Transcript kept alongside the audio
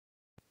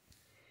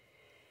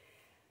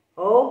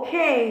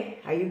Okay,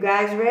 are you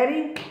guys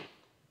ready?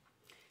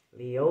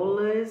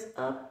 Leolah is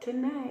up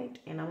tonight,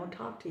 and I'm going to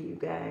talk to you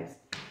guys.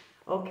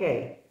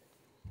 Okay,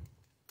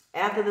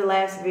 after the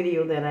last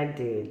video that I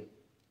did,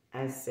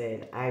 I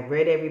said I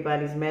read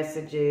everybody's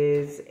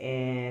messages,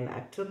 and I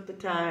took the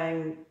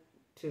time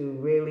to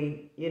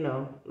really,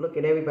 look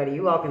at everybody.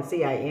 You all can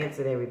see I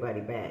answered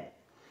everybody back.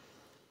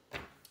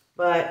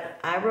 But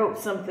I wrote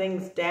some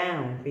things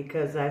down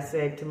because I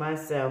said to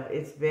myself,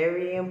 it's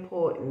very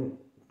important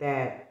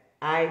that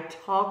I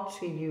talk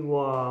to you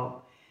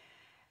all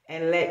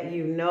and let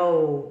you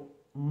know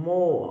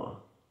more.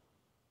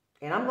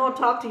 And I'm going to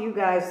talk to you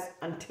guys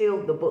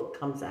until the book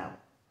comes out.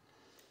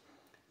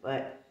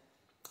 But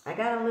I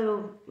got a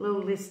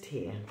little list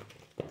here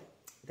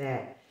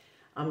that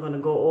I'm going to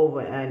go over.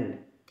 And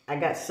I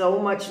got so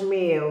much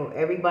mail.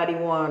 Everybody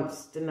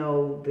wants to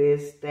know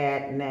this,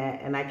 that, and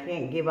that. And I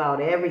can't give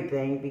out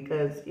everything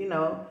because,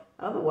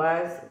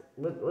 otherwise,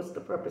 what's the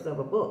purpose of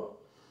a book?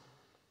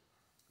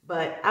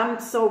 But I'm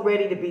so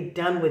ready to be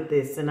done with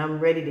this, and I'm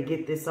ready to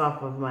get this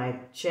off of my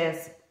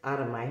chest,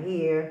 out of my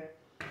hair,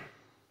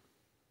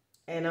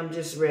 and I'm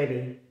just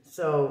ready.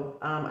 So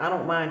I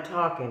don't mind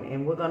talking,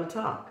 and we're going to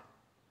talk.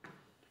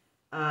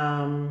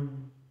 My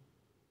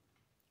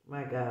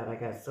God, I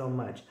got so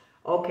much.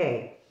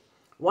 Okay,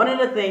 one of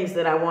the things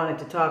that I wanted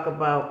to talk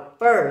about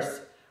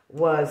first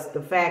was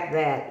the fact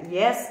that,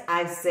 yes,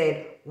 I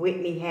said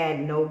Whitney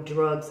had no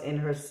drugs in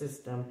her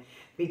system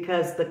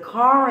because the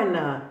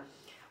coroner,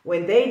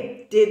 when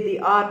they did the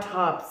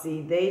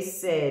autopsy, they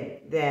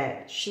said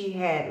that she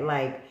had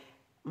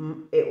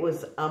it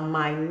was a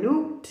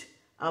minute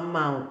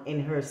amount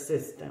in her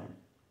system.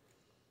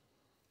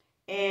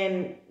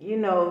 And,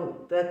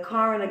 the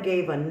coroner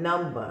gave a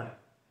number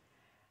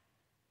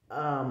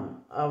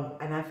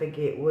and I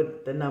forget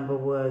what the number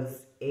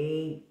was,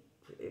 8.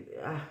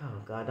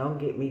 Oh, God, don't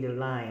get me to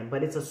lying.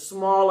 But it's a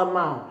small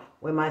amount.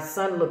 When my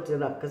son looked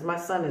it up, because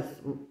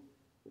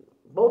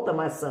both of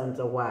my sons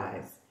are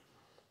wise.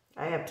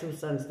 I have 2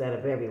 sons that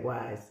are very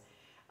wise.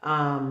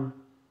 But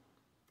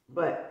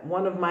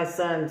one of my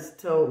sons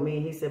told me,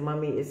 he said,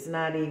 Mommy, it's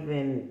not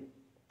even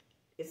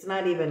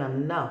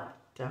enough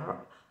to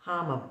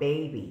harm a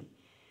baby.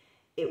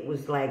 It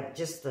was like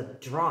just a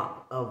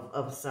drop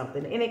of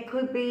something. And it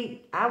could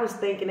be, I was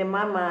thinking in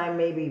my mind,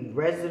 maybe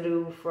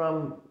residue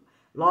from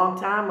long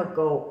time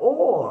ago,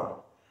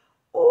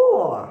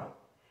 or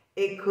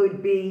it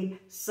could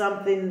be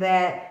something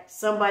that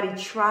somebody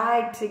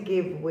tried to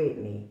give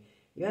Whitney.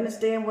 You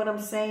understand what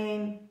I'm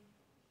saying?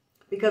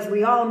 Because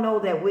we all know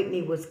that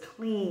Whitney was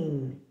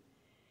clean.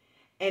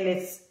 And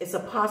it's a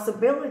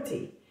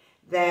possibility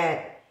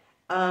that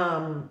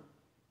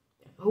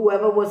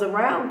whoever was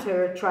around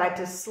her tried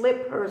to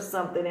slip her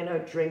something in her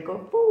drink or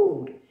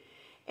food.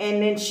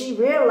 And then she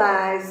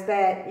realized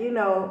that,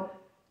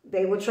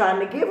 they were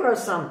trying to give her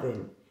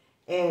something.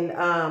 And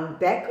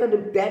that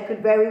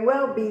could very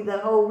well be the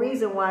whole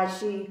reason why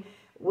she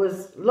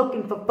was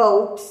looking for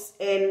folks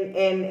and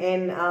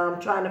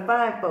trying to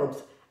find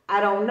folks. I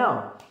don't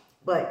know.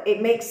 But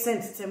it makes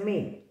sense to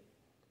me.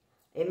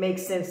 It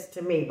makes sense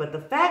to me. But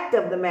the fact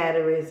of the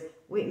matter is,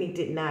 Whitney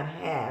did not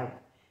have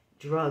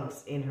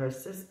drugs in her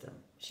system.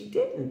 She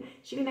didn't.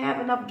 She didn't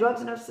have enough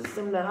drugs in her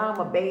system to harm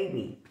a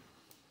baby.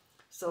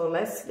 So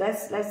let's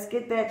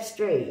get that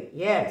straight.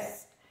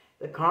 Yes,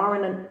 the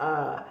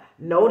coroner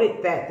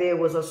noted that there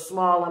was a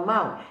small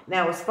amount.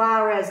 Now, as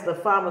far as the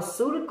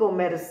pharmaceutical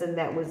medicine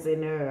that was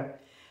in her,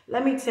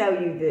 let me tell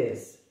you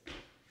this,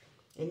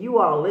 and you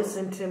all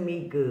listen to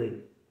me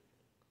good.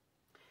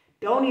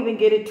 Don't even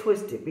get it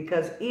twisted,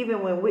 because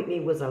even when Whitney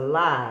was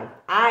alive,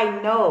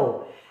 I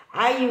know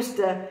I used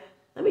to,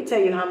 let me tell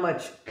you how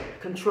much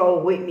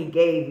control Whitney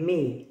gave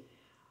me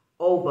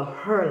over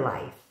her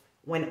life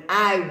when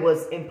I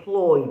was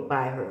employed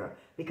by her,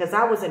 because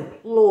I was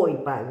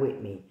employed by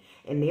Whitney.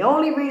 And the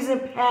only reason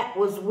Pat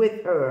was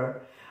with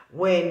her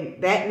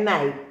when that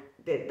night,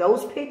 that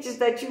those pictures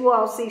that you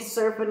all see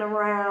surfing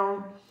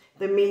around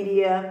the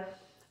media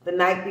the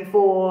night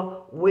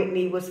before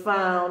Whitney was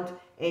found,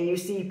 and you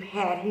see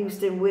Pat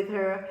Houston with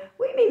her.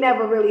 Whitney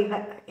never really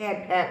had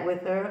Pat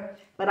with her,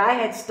 but I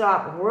had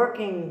stopped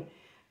working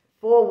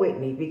for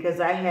Whitney because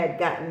I had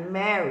gotten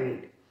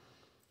married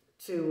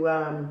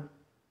to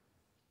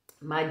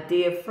my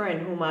dear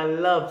friend whom I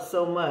love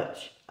so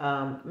much,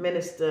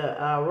 Minister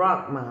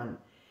Rahman.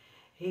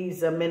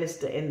 He's a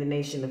minister in the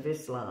Nation of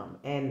Islam.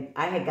 And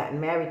I had gotten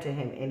married to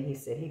him, and he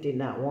said he did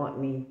not want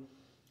me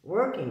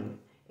working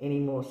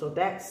anymore. So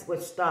that's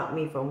what stopped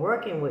me from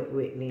working with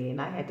Whitney,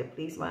 and I had to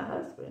please my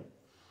husband.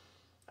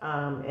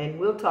 And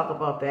we'll talk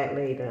about that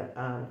later.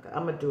 I'm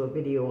going to do a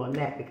video on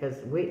that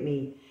because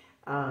Whitney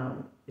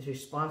is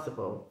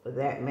responsible for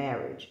that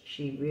marriage.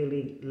 She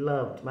really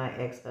loved my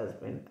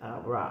ex-husband,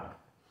 Rock.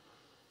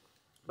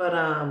 But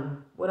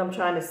what I'm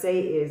trying to say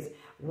is,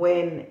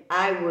 when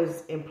I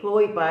was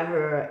employed by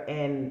her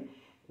and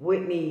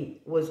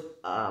Whitney was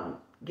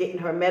getting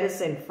her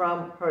medicine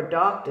from her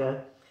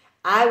doctor,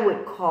 I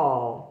would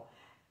call,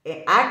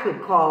 and I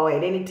could call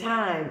at any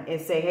time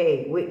and say,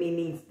 hey, Whitney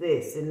needs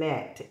this and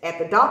that at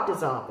the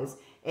doctor's office.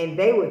 and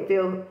they would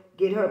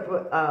get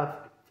her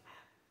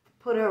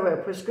put her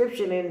a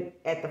prescription in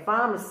at the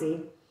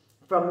pharmacy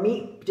from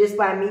me, just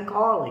by me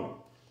calling.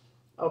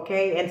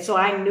 Okay, and so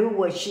I knew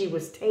what she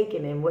was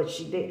taking and what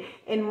she did.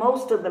 And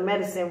most of the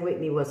medicine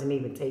Whitney wasn't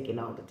even taking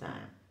all the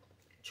time.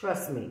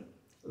 Trust me.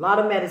 A lot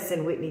of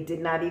medicine Whitney did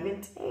not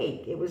even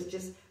take. It was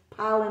just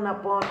piling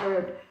up on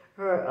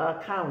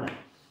her counter.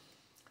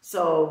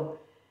 So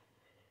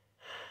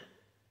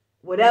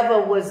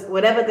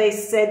whatever they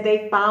said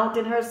they found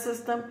in her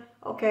system,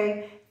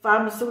 okay,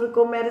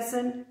 pharmaceutical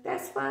medicine,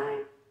 that's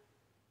fine.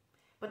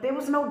 But there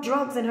was no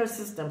drugs in her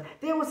system.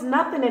 There was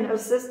nothing in her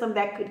system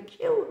that could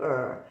kill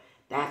her.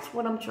 That's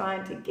what I'm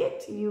trying to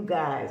get to you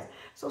guys.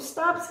 So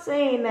stop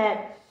saying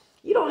that.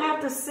 You don't have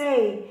to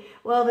say,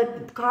 well,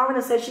 the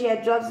coroner said she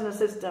had drugs in her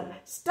system.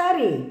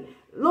 Study.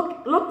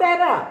 Look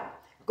that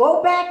up.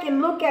 Go back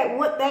and look at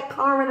what that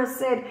coroner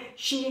said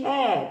she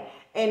had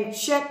and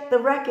check the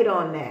record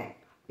on that.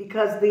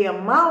 Because the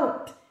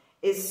amount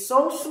is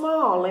so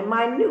small and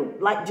minute,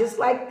 just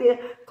like the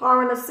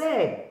coroner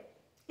said.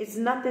 It's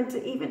nothing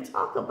to even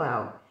talk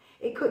about.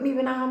 It couldn't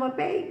even harm a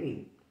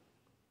baby.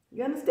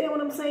 You understand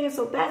what I'm saying?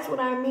 So that's what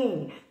I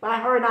mean by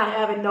her not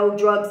having no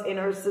drugs in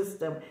her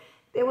system.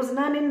 There was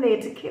none in there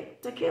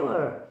to kill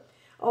her.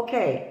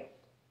 Okay,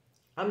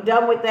 I'm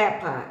done with that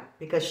part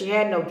because she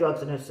had no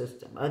drugs in her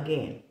system.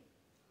 Again.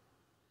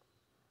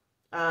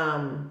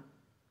 Some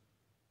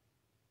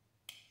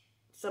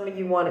of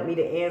you wanted me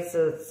to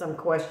answer some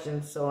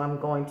questions, so I'm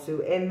going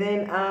to. And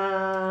then,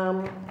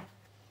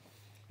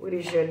 what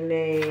is your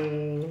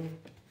name?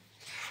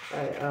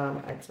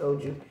 I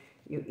told you.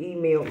 You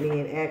emailed me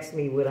and asked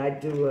me would I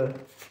do a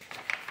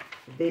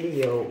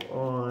video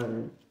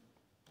on,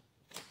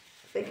 I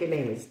think your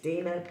name is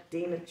Dina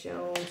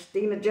Jones.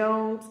 Dina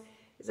Jones?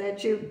 Is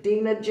that you?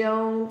 Dina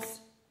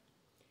Jones?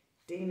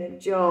 Dina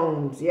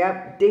Jones.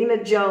 Yep,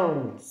 Dina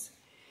Jones.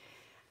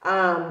 You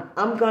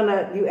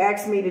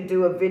asked me to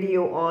do a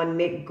video on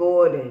Nick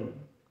Gordon.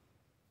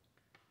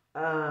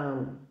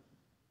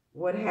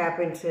 What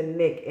happened to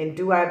Nick? And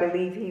do I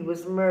believe he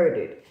was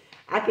murdered?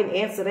 I can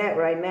answer that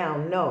right now.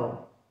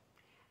 No.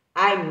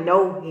 I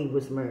know he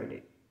was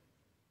murdered.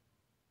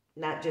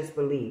 Not just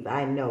believe.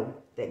 I know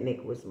that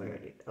Nick was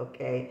murdered,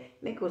 okay?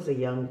 Nick was a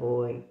young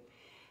boy.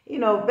 You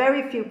know,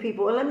 very few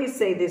people, and let me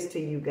say this to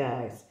you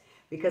guys,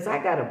 because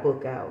I got a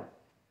book out.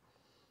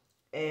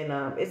 And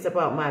it's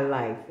about my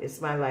life. It's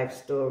my life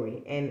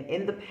story. And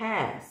in the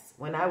past,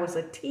 when I was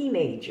a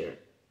teenager,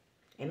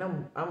 and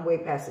I'm way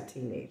past a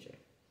teenager,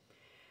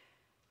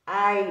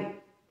 I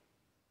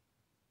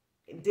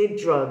did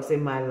drugs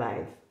in my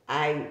life.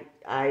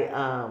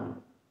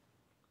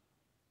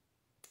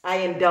 I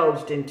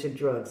indulged into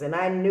drugs, and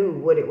I knew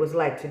what it was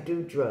like to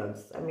do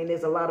drugs. I mean,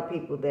 there's a lot of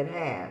people that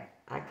have.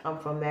 I come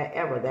from that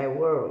era, that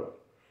world,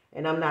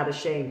 and I'm not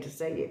ashamed to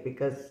say it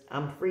because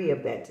I'm free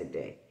of that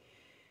today.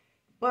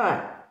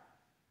 But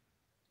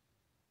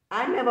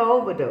I never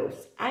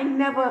overdosed. I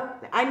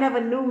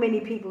never knew many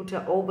people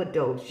to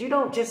overdose. You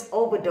don't just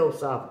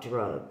overdose off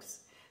drugs.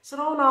 So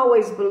don't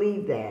always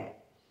believe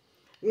that.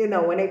 You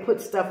know, when they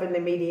put stuff in the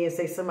media and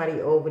say somebody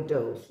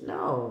overdosed.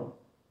 No.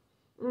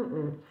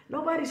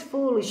 Nobody's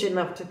foolish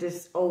enough to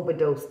just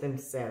overdose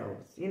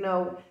themselves. You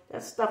know,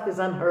 that stuff is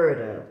unheard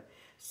of.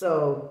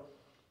 So,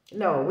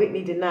 no,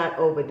 Whitney did not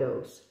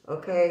overdose.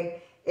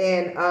 Okay?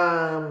 And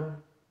I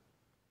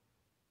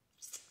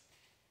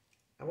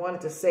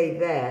wanted to say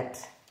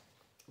that,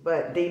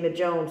 but Dina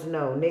Jones,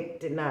 no, Nick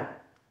did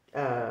not,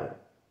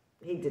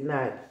 he did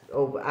not,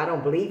 I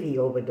don't believe he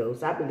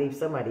overdosed. I believe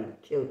somebody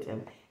killed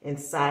him and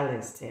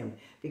silenced him.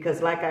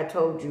 Because like I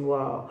told you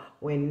all,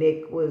 when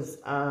Nick was,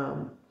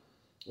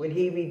 when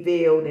he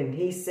revealed and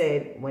he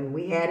said, when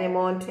we had him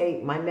on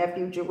tape, my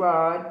nephew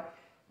Gerard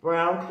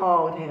Brown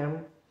called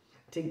him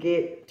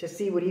to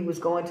see what he was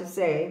going to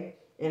say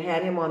and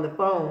had him on the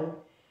phone.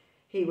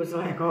 He was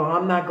like, oh,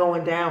 I'm not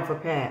going down for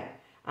Pat.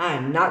 I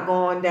am not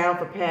going down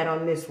for Pat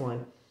on this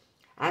one.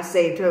 I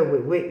saved her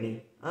with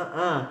Whitney.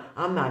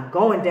 I'm not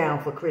going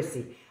down for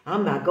Chrissy.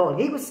 I'm not going.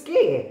 He was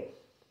scared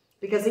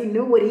because he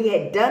knew what he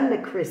had done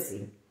to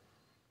Chrissy.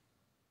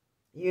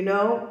 You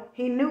know,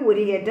 he knew what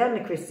he had done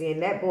to Chrissy,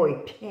 and that boy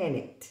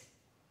panicked.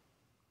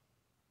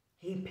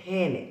 He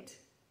panicked.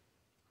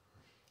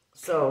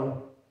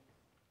 So,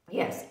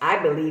 yes, I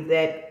believe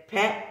that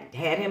Pat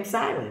had him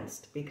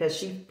silenced because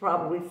she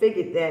probably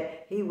figured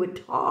that he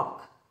would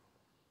talk.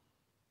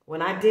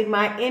 When I did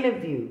my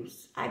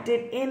interviews, I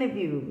did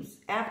interviews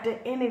after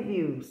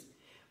interviews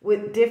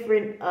with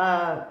different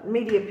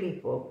media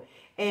people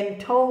and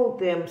told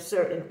them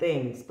certain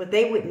things, but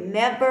they would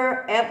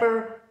never,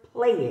 ever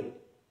play it.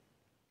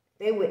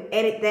 They would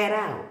edit that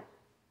out.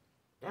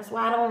 That's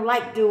why I don't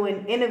like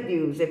doing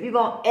interviews. If you're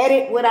going to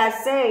edit what I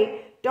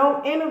say,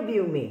 don't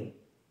interview me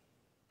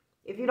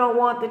if you don't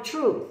want the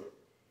truth.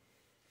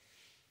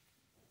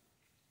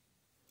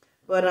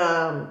 But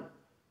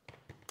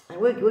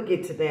we'll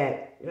get to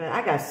that.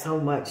 I got so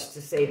much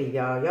to say to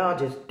y'all. Y'all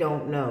just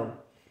don't know.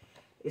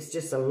 It's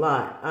just a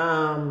lot.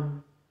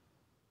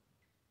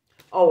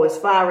 Oh, as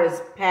far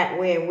as Pat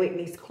wearing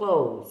Whitney's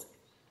clothes.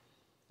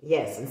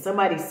 Yes, and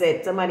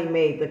somebody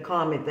made the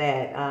comment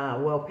that,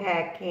 well,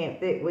 Pat can't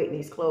fit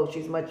Whitney's clothes.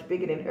 She's much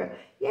bigger than her.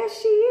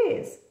 Yes, she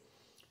is.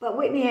 But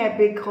Whitney had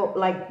big coat,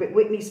 like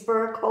Whitney's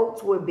fur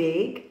coats were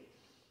big.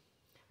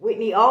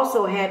 Whitney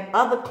also had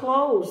other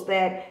clothes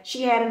that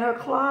she had in her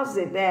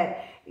closet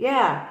that,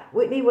 yeah,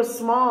 Whitney was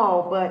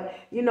small. But,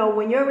 you know,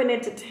 when you're an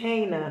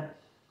entertainer,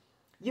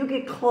 you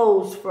get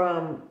clothes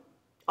from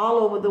all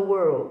over the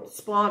world,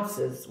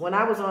 sponsors. When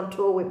I was on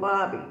tour with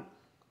Bobby,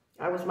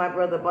 I was my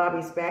brother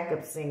Bobby's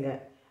backup singer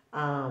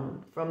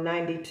from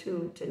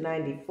 92 to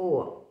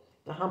 94,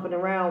 the Humping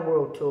Around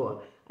World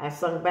Tour. I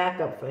sung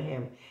backup for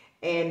him.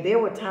 And there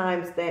were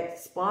times that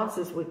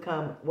sponsors would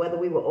come, whether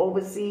we were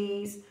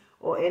overseas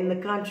or in the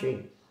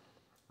country.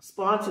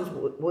 Sponsors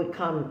would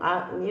come,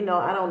 you know,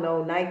 I don't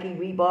know, Nike,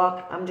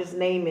 Reebok, I'm just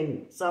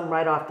naming some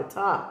right off the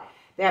top,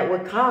 that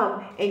would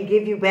come and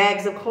give you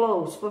bags of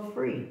clothes for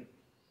free.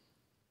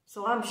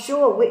 So I'm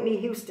sure Whitney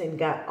Houston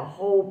got a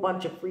whole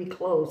bunch of free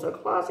clothes. Her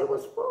closet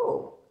was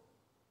full.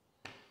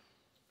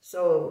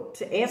 So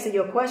to answer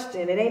your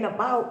question, it ain't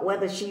about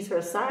whether she's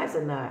her size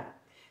or not.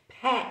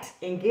 Pat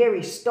and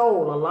Gary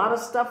stole a lot of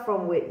stuff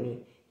from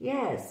Whitney.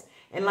 Yes.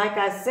 And like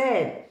I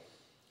said,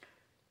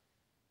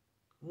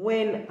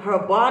 when her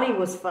body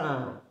was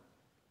found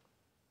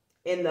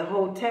in the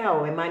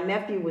hotel and my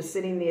nephew was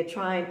sitting there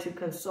trying to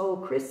console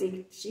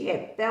Chrissy, she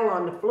had fell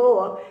on the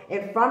floor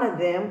in front of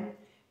them.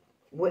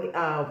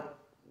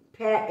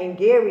 Pat and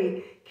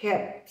Gary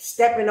kept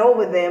stepping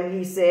over them,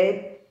 he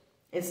said,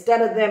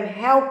 instead of them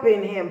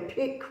helping him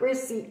pick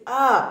Chrissy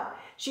up.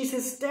 She's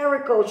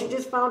hysterical. She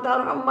just found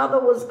out her mother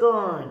was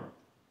gone.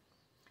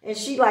 And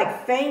she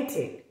like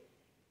fainted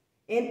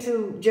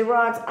into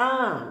Gerard's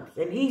arms.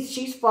 And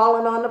she's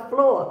falling on the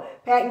floor.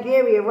 Pat and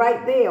Gary are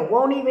right there.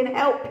 Won't even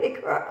help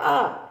pick her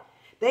up.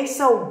 They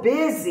so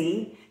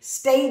busy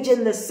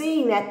staging the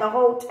scene at the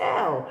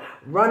hotel,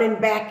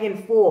 running back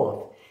and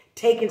forth,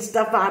 taking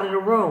stuff out of the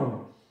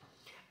room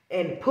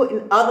and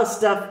putting other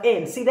stuff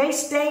in. See, they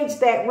staged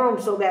that room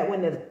so that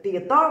when the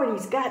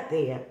authorities got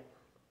there,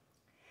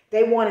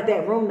 they wanted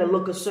that room to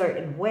look a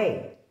certain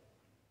way.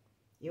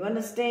 You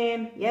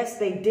understand? Yes,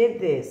 they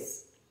did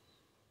this.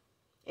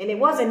 And it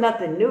wasn't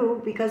nothing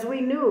new because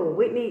we knew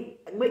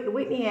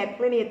Whitney had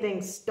plenty of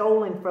things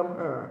stolen from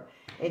her.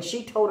 And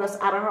she told us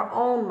out of her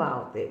own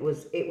mouth. It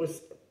was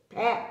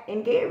Pat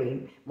and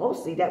Gary,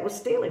 mostly, that was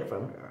stealing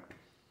from her.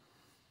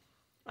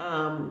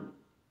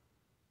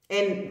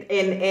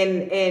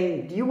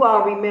 And you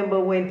all remember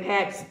when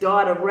Pat's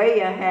daughter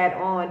Rhea had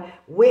on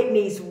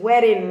Whitney's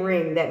wedding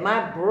ring that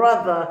my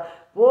brother,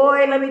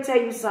 boy, let me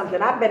tell you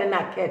something. I better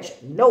not catch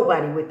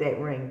nobody with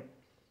that ring.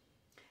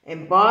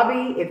 And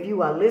Bobby, if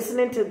you are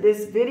listening to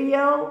this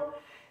video,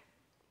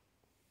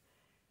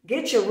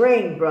 get your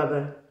ring,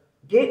 brother.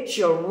 Get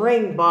your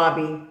ring,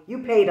 Bobby. You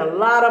paid a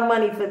lot of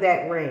money for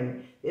that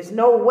ring. There's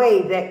no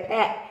way that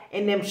Pat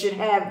and them should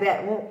have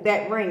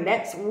that ring.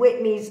 That's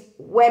Whitney's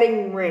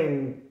wedding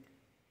ring.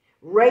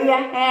 Rhea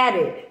had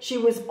it. She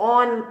was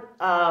on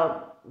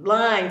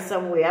line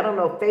somewhere. I don't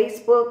know,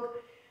 Facebook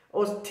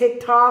or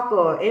TikTok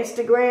or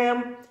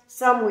Instagram,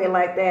 somewhere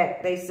like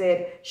that. They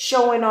said,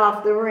 showing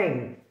off the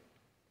ring.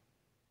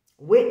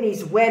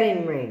 Whitney's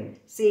wedding ring.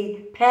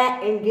 See,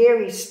 Pat and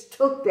Gary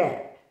took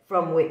that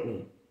from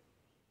Whitney.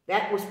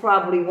 That was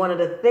probably one of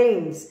the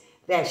things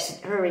that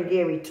her and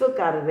Gary took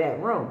out of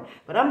that room.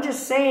 But I'm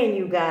just saying,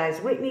 you guys,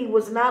 Whitney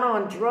was not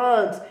on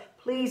drugs.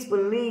 Please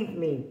believe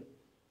me.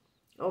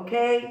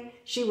 Okay?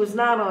 She was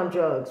not on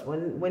drugs.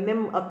 When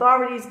them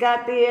authorities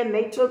got there and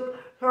they took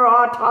her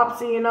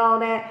autopsy and all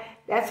that,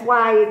 that's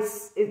why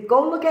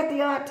go look at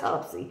the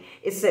autopsy.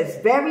 It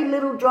says very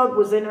little drug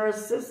was in her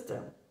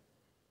system.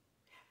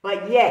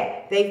 But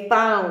yet, they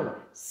found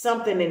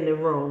something in the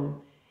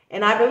room.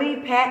 And I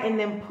believe Pat and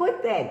them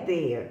put that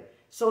there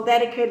so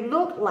that it could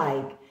look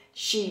like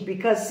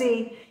because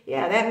see,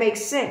 yeah, that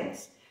makes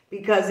sense.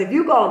 Because if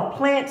you're going to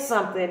plant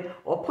something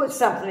or put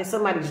something in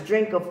somebody's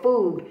drink or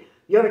food,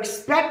 you're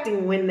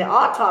expecting when the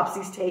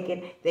autopsy's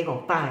taken, they're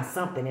going to find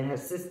something in her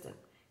system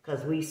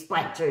because we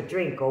spiked her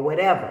drink or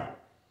whatever.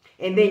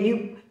 And then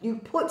you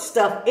put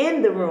stuff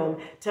in the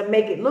room to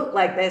make it look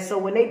like that. So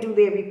when they do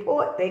their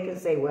report, they can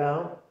say,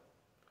 well,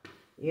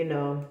 you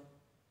know,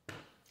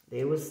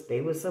 there was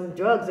some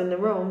drugs in the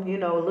room, you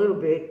know, a little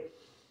bit.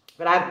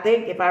 But I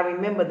think if I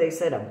remember, they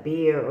said a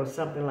beer or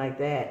something like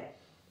that.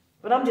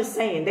 But I'm just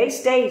saying, they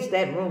staged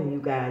that room,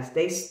 you guys.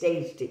 They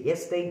staged it.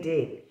 Yes, they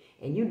did.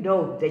 And you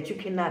know that you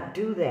cannot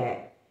do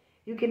that.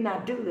 You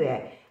cannot do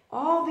that.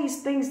 All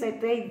these things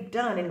that they've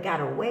done and got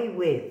away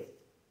with.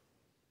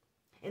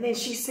 And then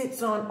she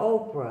sits on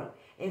Oprah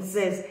and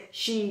says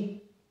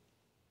she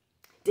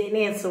didn't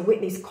answer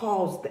Whitney's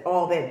calls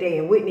all that day.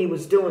 And Whitney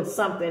was doing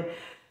something.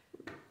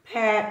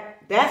 Pat,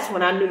 that's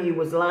when I knew you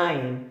was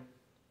lying.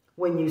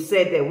 When you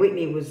said that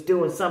Whitney was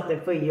doing something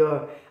for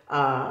your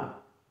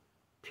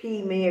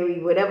P.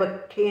 Mary,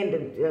 whatever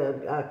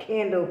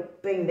candle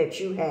thing that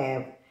you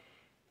have.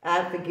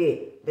 I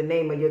forget the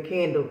name of your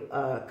candle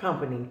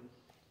company.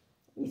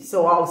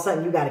 So all of a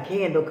sudden you got a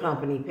candle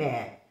company,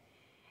 Pat.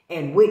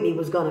 And Whitney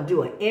was going to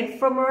do an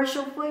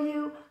infomercial for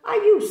you? Are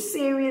you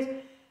serious?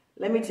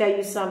 Let me tell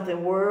you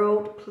something,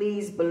 world.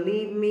 Please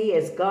believe me,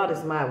 as God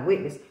is my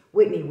witness.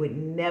 Whitney would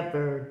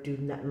never do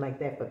nothing like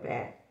that for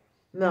Pat.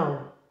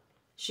 No,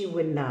 she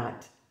would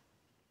not.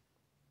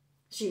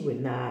 She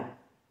would not.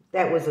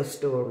 That was a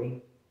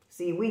story.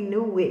 See, we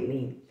knew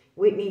Whitney.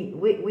 We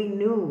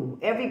knew.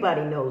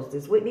 Everybody knows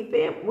this.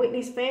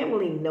 Whitney's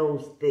family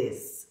knows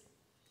this.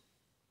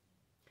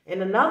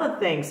 And another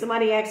thing,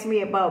 somebody asked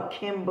me about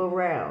Kim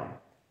Burrell.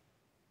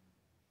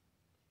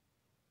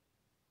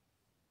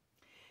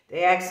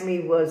 They asked me,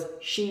 was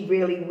she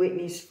really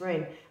Whitney's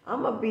friend?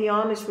 I'm going to be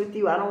honest with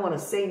you. I don't want to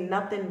say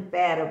nothing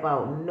bad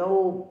about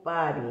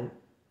nobody,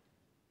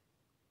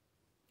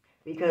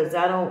 because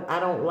I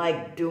don't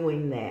like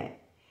doing that.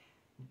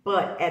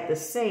 But at the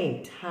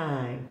same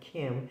time,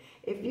 Kim,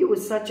 if you were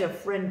such a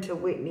friend to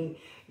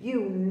Whitney, you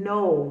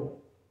know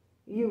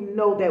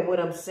that what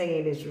I'm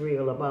saying is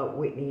real about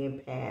Whitney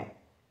and Pat.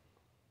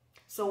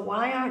 So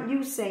why aren't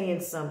you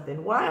saying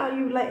something? Why are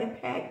you letting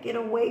Pat get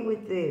away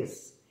with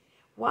this?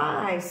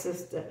 Why,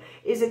 sister?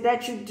 Is it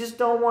that you just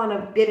don't want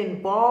to get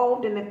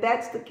involved? And if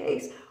that's the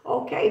case,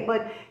 okay.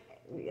 But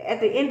at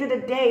the end of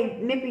the day,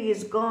 Nippy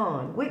is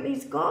gone.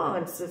 Whitney's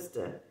gone,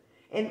 sister.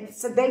 And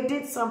so they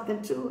did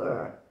something to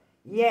her.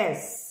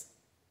 Yes,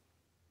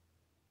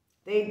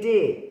 they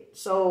did.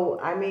 So,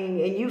 I mean,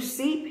 and you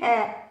see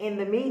Pat in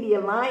the media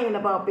lying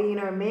about being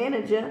her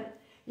manager.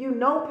 You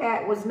know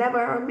Pat was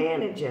never her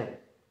manager.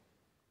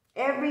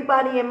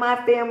 Everybody in my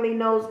family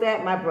knows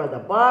that. My brother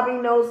Bobby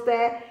knows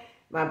that.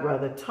 My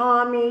brother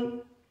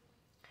Tommy,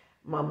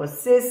 Mama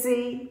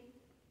Sissy,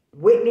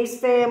 Whitney's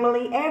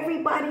family.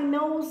 Everybody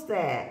knows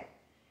that.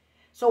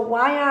 So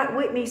why aren't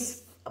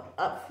Whitney's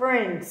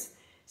friends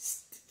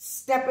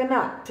stepping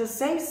up to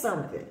say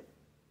something?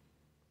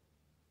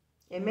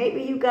 And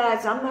maybe you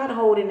guys, I'm not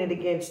holding it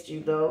against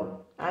you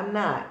though. I'm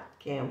not,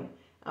 Kim.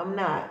 I'm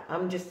not.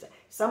 I'm just,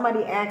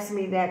 somebody asked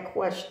me that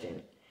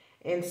question.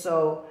 And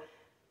so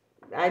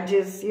I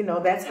just,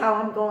 that's how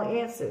I'm going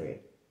to answer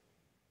it.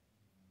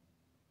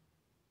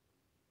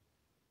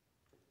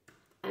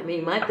 I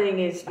mean, my thing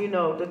is,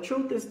 the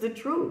truth is the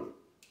truth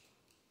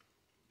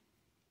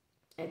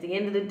at the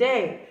end of the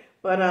day.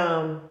 But,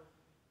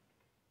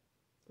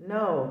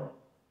 no.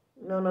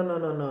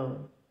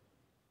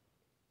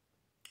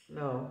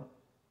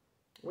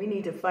 We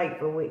need to fight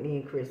for Whitney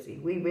and Chrissy.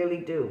 We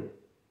really do.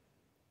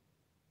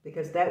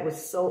 Because that was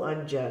so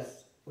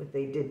unjust, what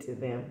they did to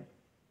them.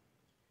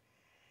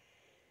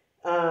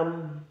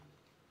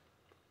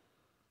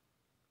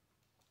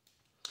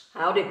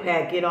 How did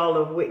Pat get all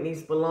of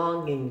Whitney's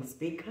belongings?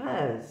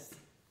 Because,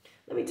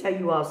 let me tell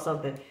you all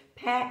something.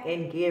 Pat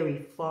and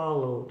Gary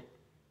followed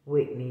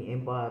Whitney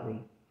and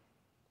Bobby.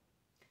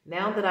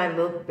 Now that I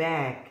look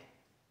back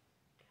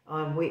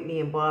on Whitney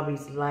and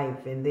Bobby's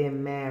life and their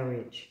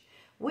marriage,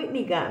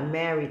 Whitney got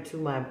married to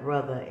my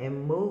brother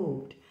and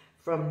moved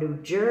from New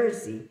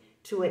Jersey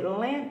to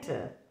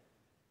Atlanta.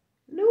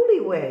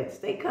 Newlyweds,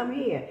 they come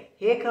here.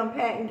 Here come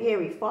Pat and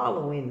Gary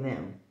following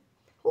them.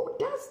 Who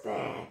does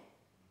that?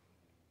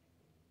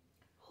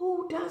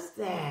 Who does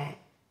that?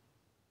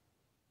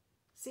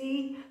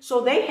 See?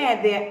 So they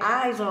had their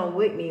eyes on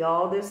Whitney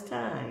all this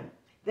time.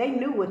 They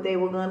knew what they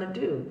were going to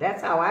do.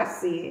 That's how I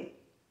see it.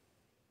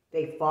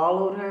 They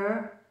followed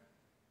her.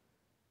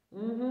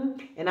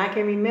 And I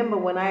can remember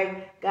when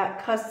I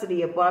got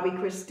custody of Bobby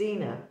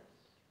Christina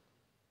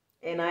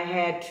and I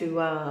had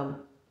to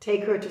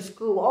take her to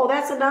school. Oh,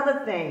 that's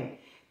another thing.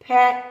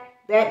 Pat,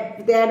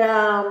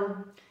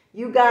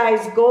 you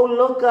guys go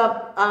look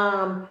up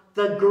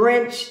The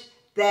Grinch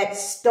That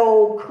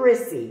Stole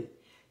Chrissy.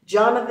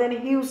 Jonathan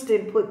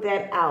Houston put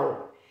that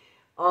out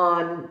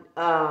on,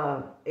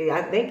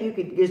 I think you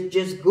could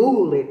just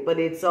Google it, but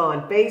it's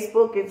on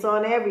Facebook, it's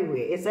on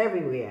everywhere, it's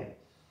everywhere.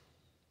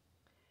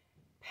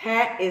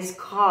 Pat is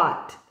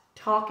caught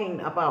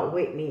talking about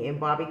Whitney and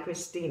Bobby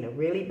Christina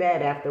really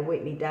bad after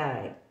Whitney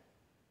died.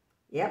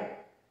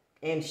 Yep.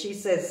 And she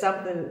said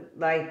something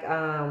like,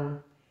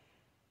 oh,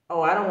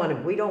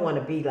 we don't want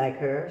to be like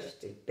her.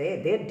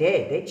 They're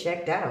dead. They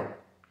checked out.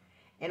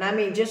 And I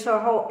mean, just her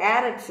whole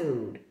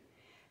attitude.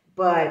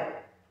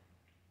 But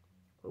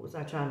what was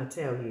I trying to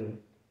tell you?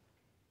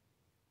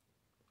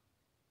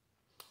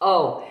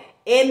 Oh,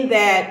 in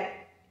that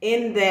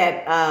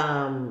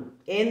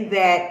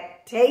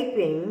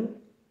taping,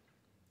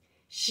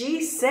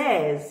 she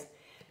says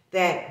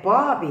that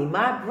Bobby,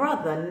 my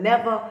brother,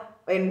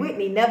 and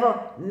Whitney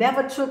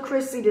never took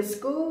Chrissy to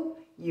school.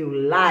 You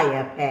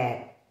liar,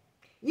 Pat.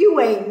 You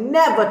ain't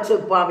never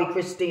took Bobby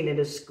Christina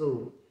to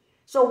school.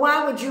 So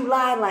why would you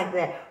lie like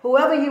that?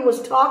 Whoever you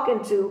was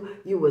talking to,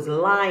 you was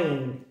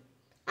lying.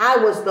 I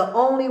was the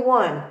only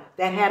one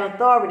that had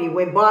authority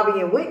when Bobby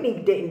and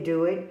Whitney didn't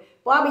do it.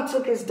 Bobby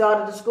took his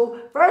daughter to school.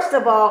 First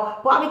of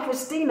all, Bobby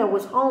Christina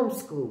was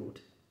homeschooled.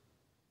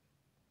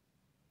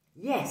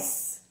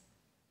 Yes.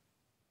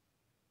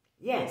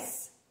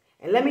 Yes.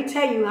 And let me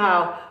tell you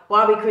how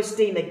Bobby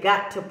Christina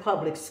got to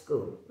public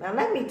school. Now,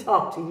 let me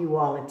talk to you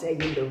all and tell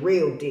you the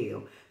real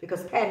deal,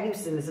 because Pat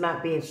Houston is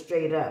not being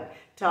straight up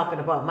talking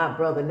about my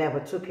brother never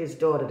took his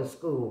daughter to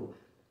school.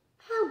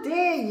 How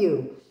dare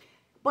you?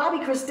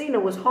 Bobby Christina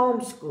was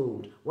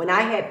homeschooled when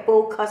I had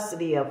full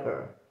custody of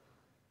her.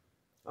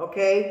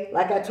 Okay?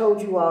 Like I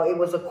told you all, it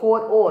was a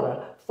court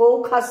order.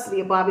 Full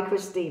custody of Bobby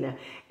Christina.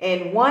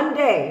 And one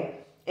day,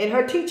 and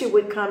her teacher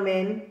would come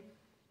in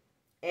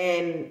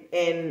and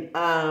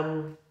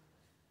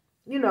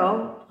you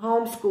know,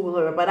 homeschool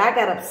her. But I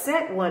got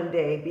upset one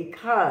day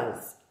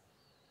because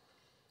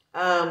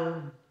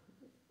I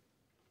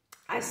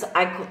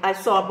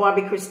saw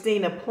Bobby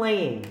Christina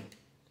playing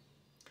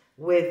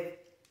with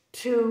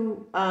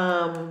two,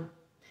 well,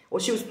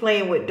 she was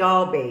playing with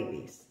doll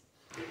babies.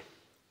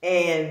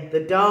 And the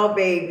doll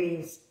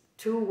babies,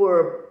 two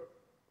were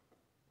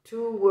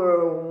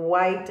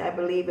white, I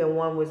believe, and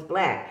one was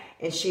black.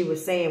 And she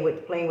was saying,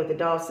 playing with the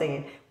doll,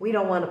 saying, "We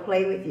don't want to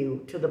play with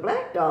you," to the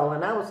black doll.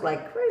 And I was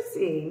like,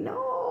 Chrissy,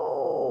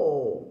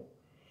 no.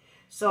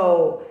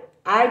 So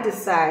I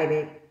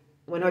decided,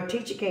 when her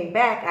teacher came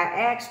back,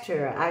 I asked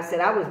her, I said,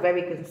 I was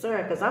very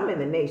concerned because I'm in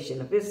the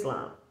Nation of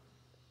Islam.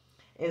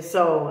 And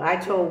so I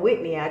told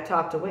Whitney, I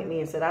talked to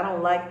Whitney and said, I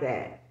don't like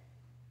that.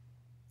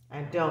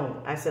 I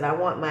don't. I said, I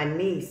want my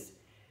niece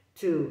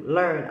to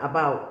learn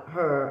about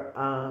her,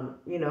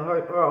 you know,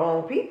 her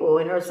own people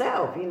and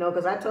herself, you know,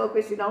 because I told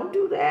Chrissy, don't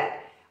do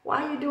that.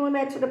 Why are you doing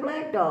that to the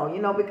black doll?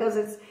 You know, because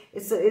it's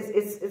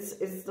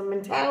the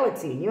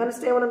mentality. You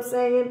understand what I'm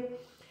saying?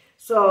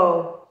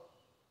 So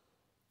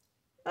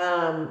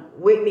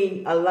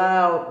Whitney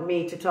allowed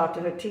me to talk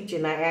to her teacher,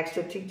 and I asked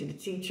her teacher to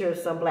teach her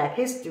some black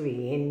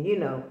history, and you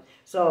know,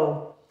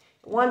 so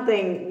one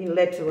thing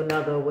led to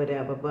another or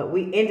whatever, but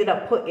we ended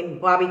up putting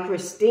Bobby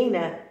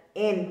Christina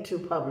into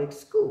public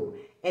school.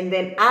 And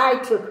then I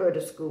took her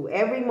to school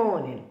every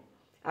morning.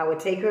 I would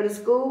take her to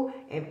school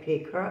and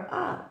pick her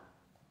up.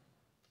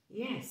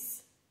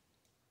 Yes.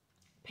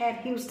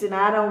 Pat Houston,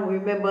 I don't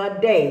remember a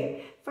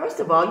day.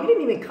 First of all, you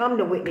didn't even come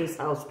to Whitney's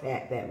house,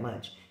 Pat, that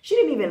much. She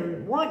didn't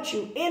even want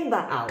you in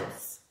the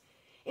house.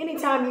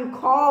 Anytime you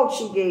called,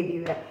 she gave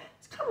you that.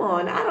 Come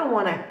on, I don't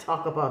want to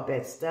talk about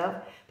that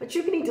stuff. But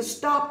you need to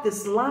stop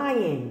this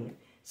lying.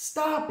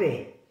 Stop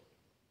it.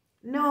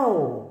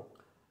 No.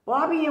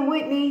 Bobby and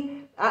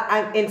Whitney,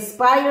 in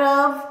spite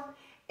of,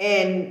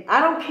 and I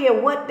don't care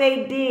what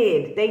they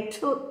did, they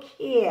took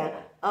care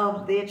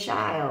of their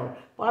child.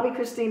 Bobby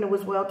Christina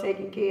was well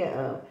taken care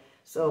of.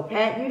 So,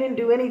 Pat, you didn't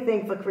do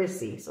anything for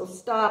Chrissy, so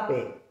stop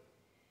it.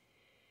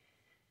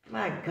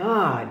 My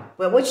God.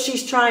 But what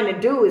she's trying to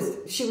do is,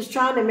 she was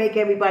trying to make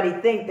everybody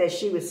think that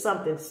she was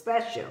something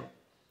special.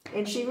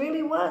 And she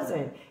really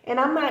wasn't. And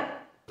I'm not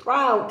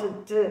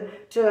proud to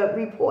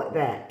report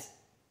that.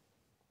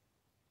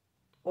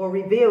 Or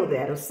reveal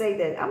that, or say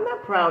that. I'm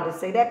not proud to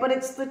say that, but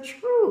it's the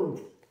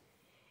truth.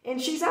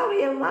 And she's out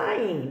here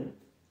lying.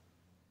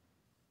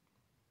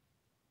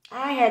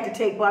 I had to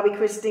take Bobby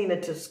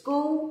Christina to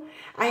school.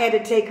 I had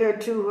to take her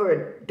to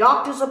her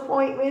doctor's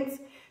appointments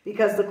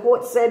because the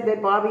court said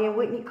that Bobby and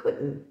Whitney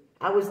couldn't.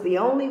 I was the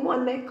only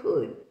one that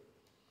could.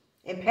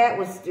 And Pat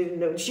was, you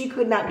know, she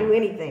could not do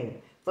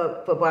anything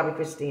for Bobby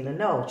Christina.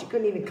 No, she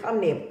couldn't even come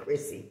near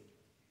Chrissy.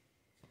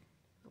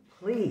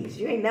 Please,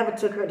 you ain't never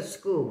took her to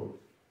school.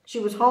 She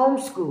was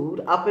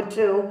homeschooled up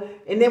until,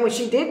 and then when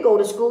she did go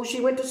to school, she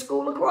went to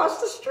school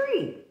across the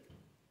street.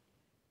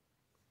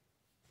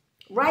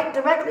 Right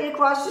directly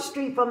across the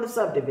street from the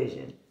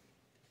subdivision.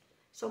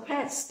 So,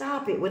 Pat,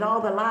 stop it with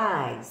all the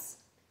lies.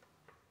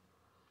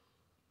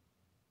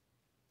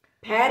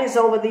 Pat is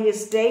over the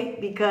estate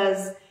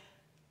because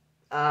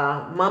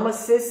Mama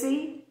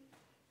Sissy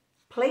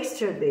placed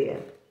her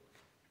there.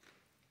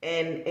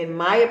 And in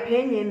my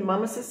opinion,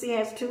 Mama Sissy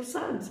has two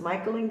sons,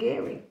 Michael and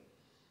Gary.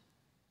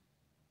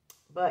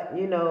 But,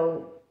 you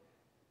know,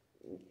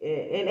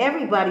 in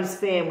everybody's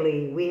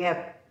family,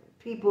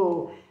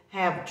 people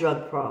have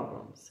drug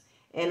problems.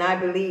 And I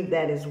believe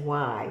that is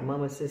why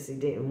Mama Sissy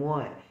didn't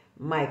want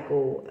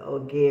Michael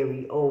or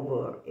Gary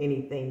over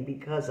anything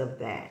because of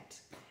that.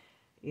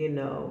 You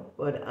know,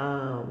 but,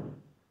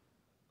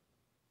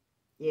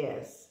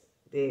 yes,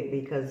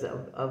 because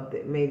of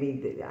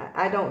maybe,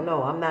 I don't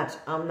know. I'm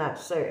not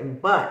certain,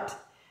 but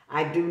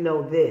I do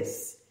know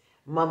this.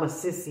 Mama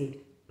Sissy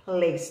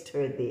placed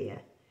her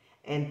there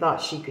and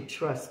thought she could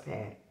trust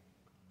Pat.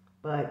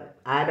 But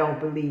I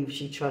don't believe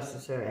she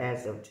trusts her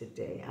as of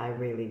today. I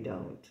really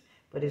don't.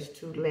 But it's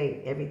too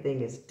late.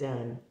 Everything is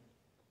done.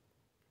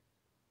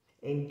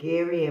 And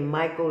Gary and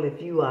Michael,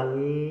 if you are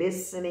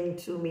listening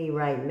to me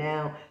right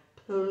now,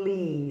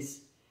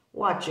 please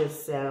watch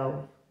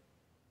yourself.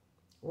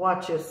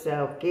 Watch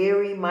yourself.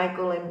 Gary,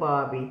 Michael, and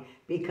Bobby.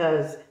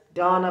 Because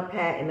Donna,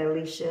 Pat, and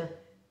Alicia,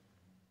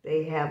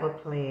 they have a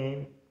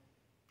plan.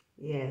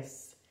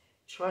 Yes.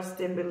 Trust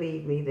and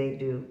believe me, they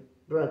do.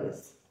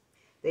 Brothers,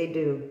 they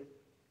do.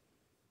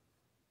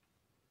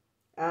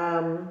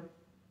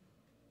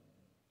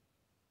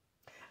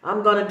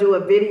 I'm going to do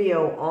a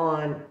video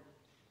on,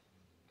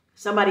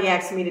 somebody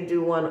asked me to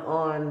do one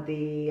on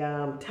the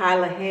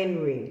Tyler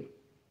Henry.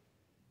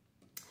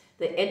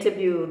 The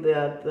interview,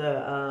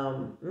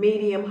 the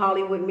medium,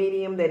 Hollywood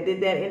medium that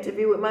did that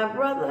interview with my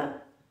brother.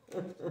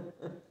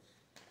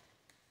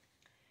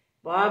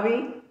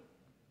 Bobby,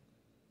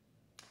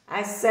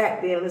 I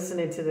sat there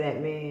listening to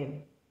that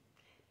man.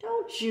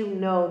 Don't you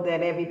know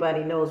that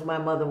everybody knows my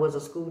mother was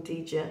a school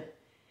teacher?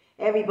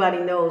 Everybody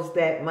knows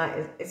that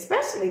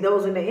especially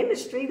those in the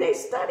industry, they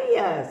study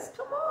us.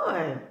 Come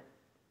on.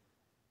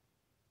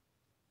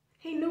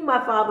 He knew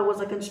my father was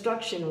a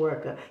construction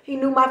worker. He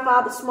knew my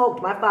father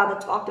smoked. My father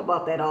talked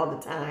about that all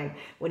the time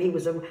when he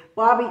was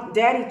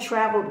Daddy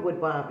traveled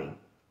with Bobby.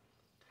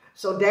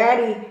 So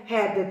Daddy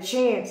had the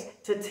chance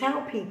to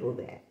tell people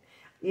that.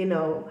 You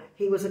know,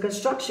 he was a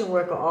construction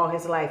worker all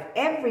his life.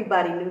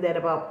 Everybody knew that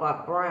about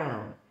Pop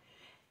Brown.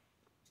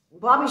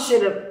 Bobby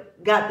should have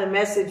got the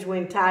message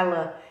when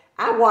Tyler...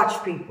 I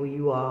watch people,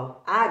 you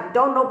all.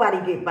 Don't nobody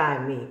get by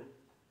me.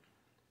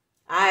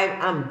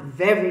 I'm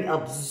very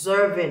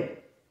observant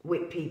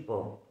with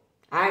people.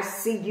 I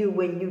see you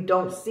when you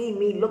don't see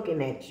me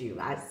looking at you.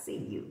 I see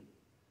you.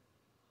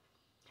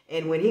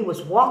 And when he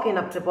was walking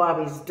up to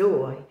Bobby's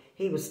door,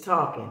 he was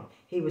talking.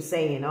 He was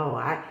saying, oh,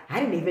 I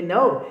didn't even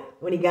know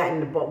when he got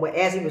in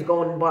as he was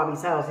going to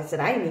Bobby's house. He said,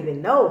 I didn't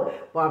even know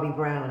Bobby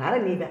Brown. I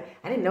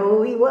didn't know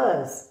who he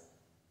was.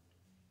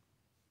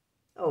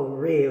 Oh,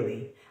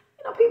 really?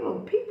 You know,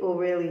 people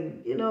really,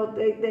 you know,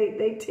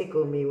 they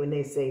tickle me when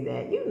they say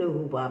that. You knew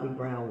who Bobby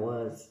Brown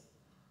was.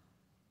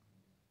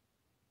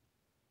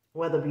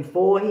 Whether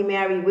before he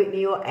married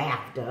Whitney or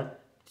after,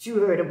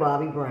 you heard of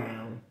Bobby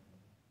Brown.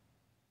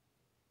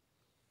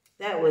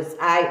 That was,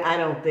 I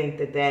don't think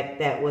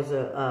that was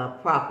a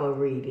proper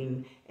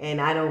reading. And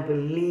I don't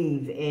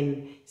believe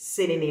in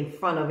sitting in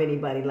front of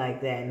anybody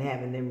like that and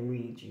having them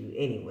read you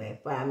anyway.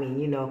 But I mean,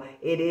 you know,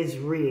 it is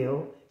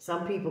real.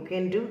 Some people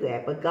can do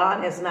that. But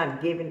God has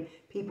not given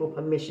people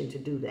permission to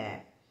do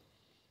that.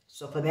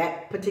 So for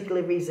that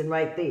particular reason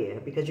right there,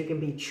 because you can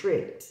be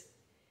tricked.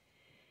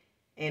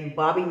 And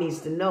Bobby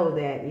needs to know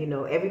that, you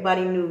know,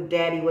 everybody knew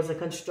Daddy was a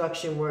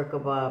construction worker,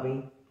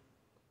 Bobby.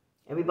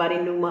 Everybody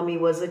knew Mommy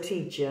was a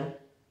teacher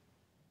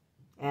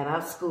at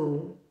our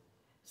school.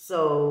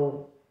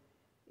 So,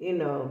 you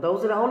know,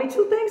 those are the only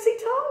two things he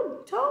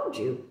told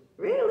you,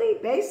 really,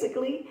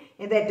 basically.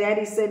 And that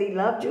Daddy said he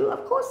loved you.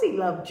 Of course he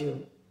loved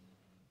you.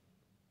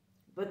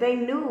 But they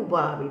knew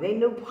Bobby. They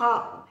knew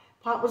Pop.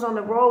 Pop was on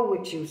the road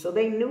with you. So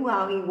they knew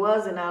how he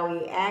was and how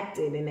he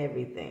acted and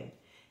everything.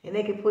 And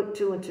they could put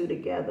two and two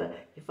together.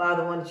 Your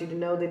father wanted you to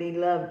know that he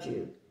loved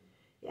you.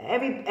 Yeah,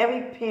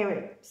 every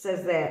parent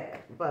says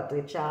that about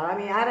their child. I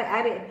mean,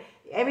 I didn't.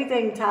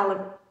 Everything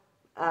Tyler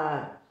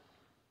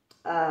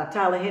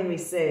Henry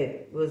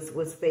said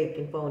was fake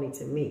and phony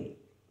to me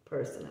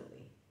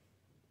personally.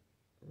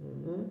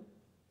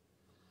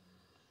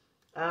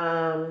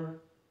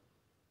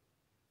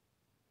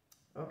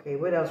 Okay,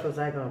 what else was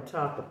I going to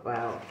talk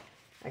about?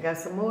 I got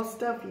some more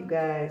stuff, you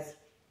guys.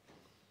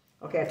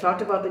 Okay, I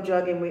talked about the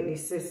drug in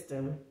Whitney's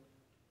system.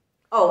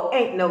 Oh,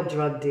 ain't no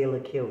drug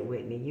dealer killed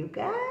Whitney, you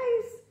guys.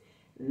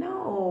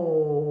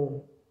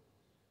 No.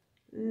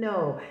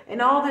 No.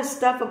 And all this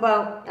stuff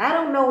about, I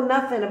don't know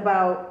nothing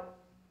about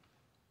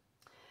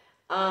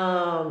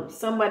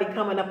somebody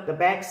coming up the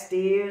back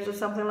stairs or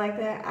something like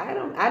that.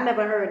 I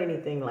never heard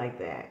anything like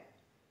that.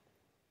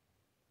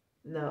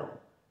 No.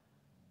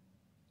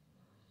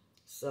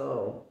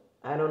 So,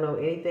 I don't know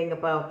anything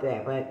about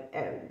that, but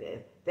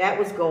that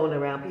was going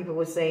around. People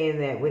were saying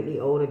that Whitney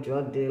owed a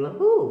drug dealer.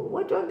 Who?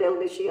 What drug dealer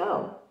did she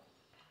owe?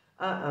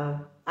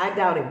 I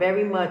doubt it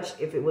very much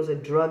if it was a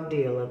drug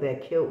dealer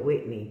that killed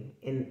Whitney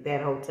in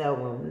that hotel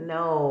room.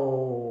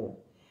 No.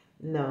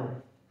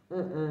 No.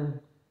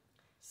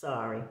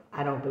 Sorry.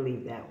 I don't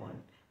believe that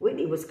one.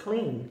 Whitney was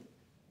clean.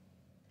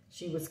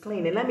 She was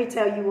clean. And let me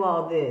tell you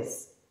all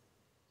this.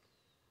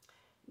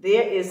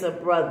 There is a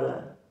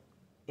brother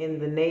in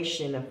the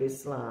Nation of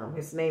Islam.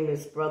 His name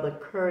is Brother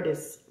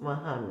Curtis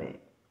Muhammad.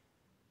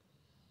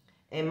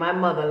 And my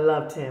mother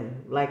loved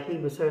him like he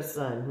was her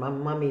son. My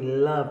mommy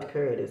loved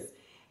Curtis.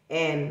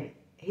 And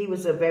he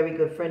was a very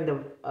good friend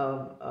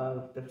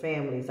of the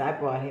families. I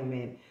brought him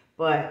in.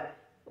 But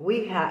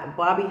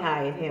Bobby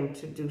hired him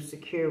to do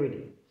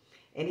security.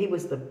 And he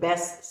was the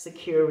best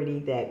security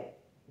that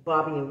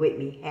Bobby and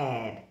Whitney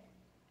had.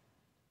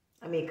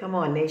 I mean, come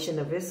on, Nation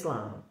of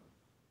Islam.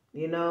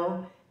 You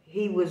know,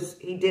 he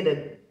did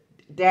a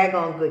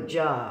daggone good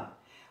job.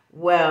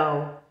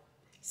 Well,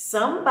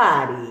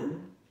 somebody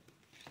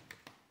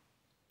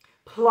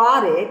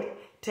plotted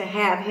to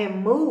have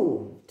him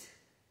moved.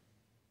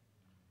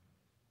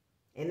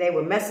 And they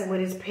were messing with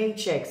his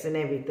paychecks and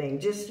everything.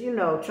 Just, you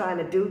know, trying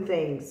to do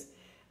things.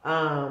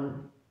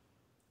 And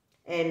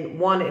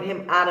wanted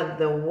him out of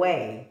the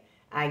way,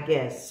 I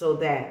guess, so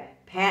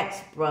that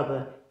Pat's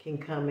brother can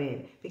come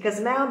in. Because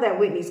now that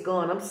Whitney's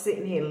gone, I'm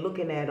sitting here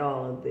looking at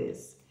all of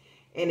this.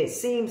 And it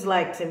seems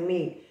like to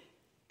me,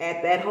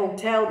 at that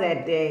hotel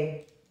that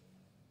day,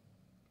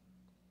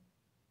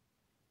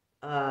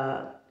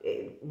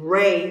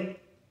 Ray,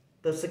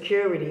 the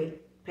security,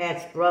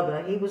 Pat's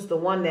brother, he was the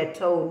one that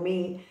told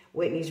me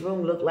Whitney's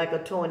room looked like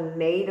a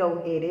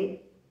tornado hit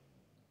it.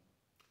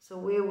 So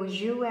where was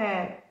you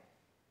at?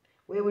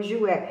 Where was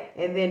you at?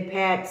 And then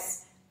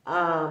Pat's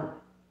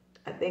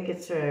I think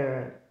it's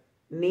her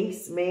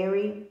niece,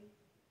 Mary.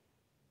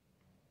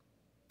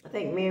 I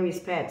think Mary's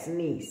Pat's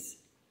niece.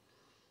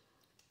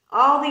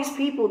 All these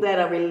people that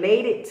are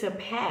related to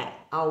Pat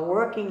are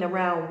working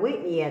around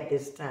Whitney at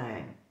this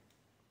time.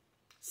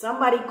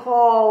 Somebody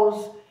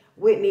calls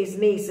Whitney's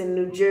niece in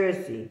New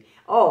Jersey.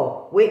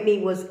 Oh, Whitney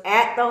was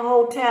at the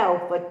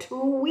hotel for 2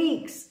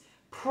 weeks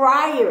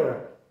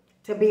prior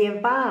to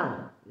being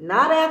found.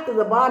 Not after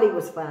the body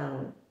was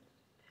found.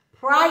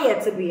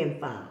 Prior to being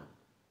found.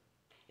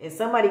 And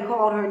somebody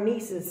called her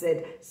niece and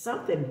said,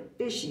 something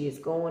fishy is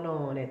going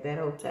on at that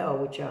hotel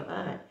with your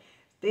aunt.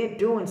 They're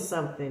doing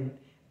something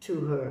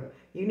to her.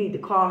 You need to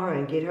call her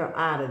and get her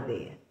out of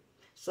there.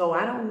 So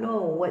I don't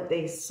know what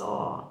they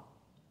saw.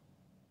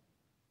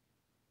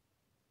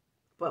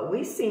 But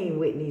we seen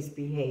Whitney's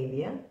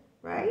behavior,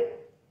 right?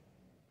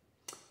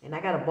 And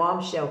I got a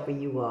bombshell for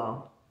you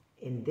all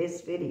in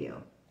this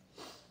video.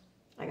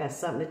 I got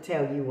something to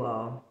tell you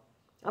all.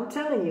 I'm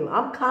telling you,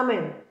 I'm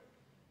coming.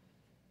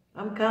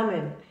 I'm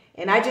coming.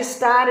 And I just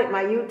started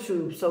my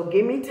YouTube, so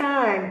give me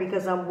time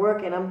because I'm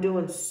working. I'm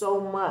doing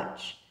so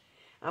much.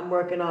 I'm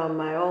working on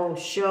my own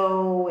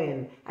show,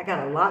 and I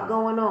got a lot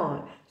going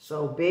on.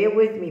 So bear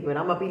with me, but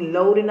I'm going to be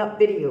loading up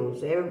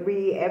videos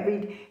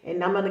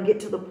and I'm going to get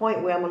to the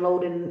point where I'm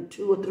loading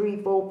 2 or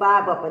 3, 4,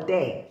 5 up a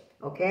day.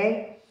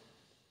 Okay?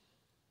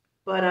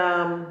 But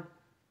I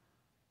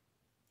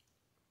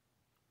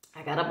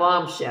got a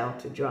bombshell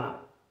to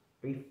drop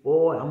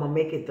before I'm going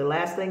to make it the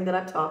last thing that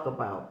I talk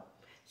about.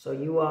 So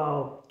you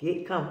all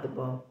get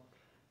comfortable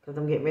because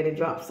I'm getting ready to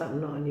drop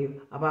something on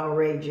you about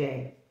Ray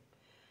J.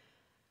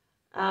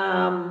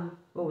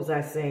 What was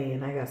I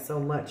saying? I got so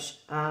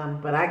much.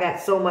 But I got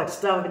so much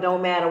stuff. It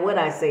don't matter what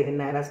I say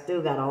tonight. I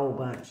still got a whole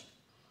bunch.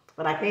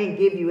 But I can't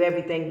give you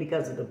everything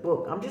because of the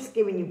book. I'm just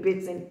giving you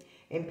bits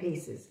and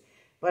pieces.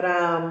 But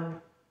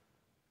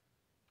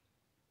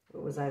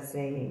what was I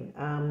saying?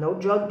 No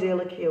drug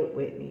dealer killed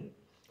Whitney.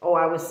 Oh,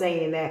 I was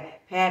saying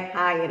that Pat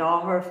hired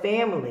all her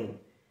family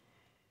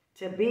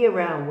to be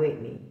around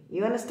Whitney.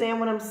 You understand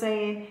what I'm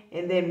saying?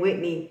 And then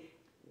Whitney,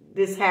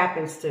 this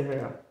happens to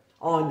her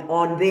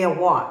on their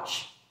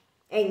watch.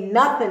 Ain't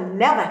nothing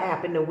never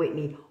happened to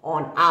Whitney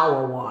on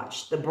our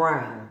watch, the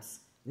Browns.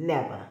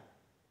 Never.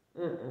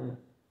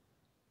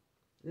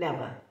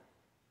 Never.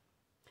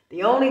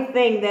 The only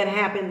thing that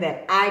happened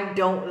that I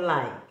don't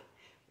like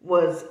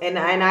was, and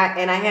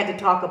I had to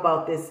talk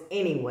about this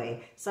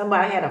anyway.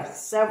 Somebody had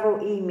several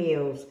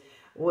emails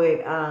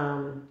with,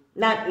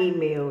 not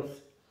emails,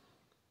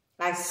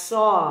 I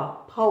saw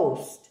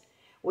posts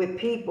with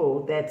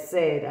people that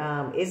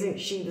said, isn't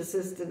she the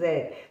sister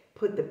that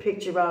put the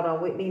picture out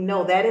on Whitney?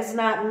 No, that is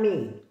not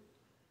me.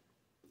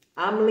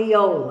 I'm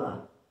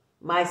Leolah.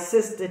 My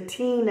sister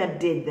Tina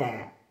did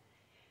that.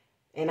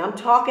 And I'm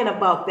talking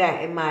about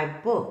that in my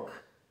book.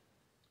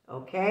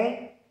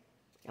 Okay?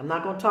 I'm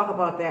not going to talk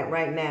about that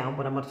right now,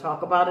 but I'm going to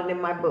talk about it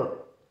in my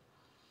book.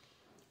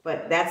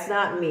 But that's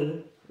not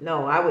me.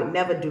 No, I would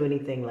never do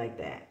anything like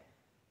that.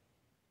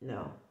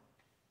 No.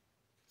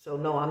 So,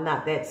 no, I'm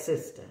not that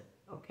sister.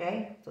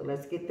 Okay? So,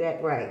 let's get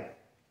that right.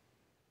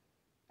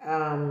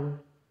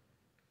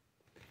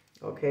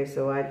 Okay,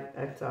 so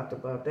I talked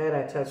about that.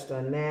 I touched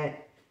on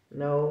that.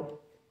 No.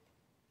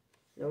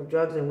 No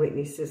drugs in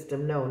Whitney's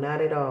system. No,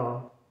 not at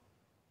all.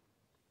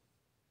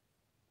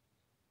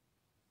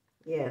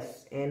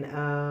 Yes, and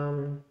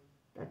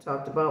I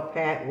talked about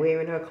Pat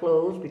wearing her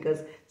clothes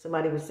because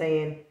somebody was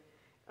saying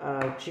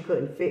she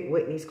couldn't fit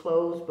Whitney's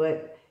clothes,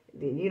 but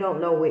you don't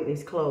know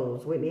Whitney's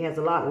clothes. Whitney has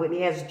a lot.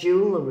 Whitney has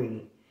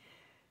jewelry.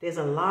 There's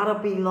a lot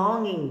of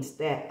belongings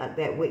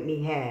that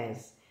Whitney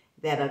has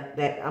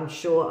that I'm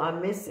sure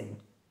are missing.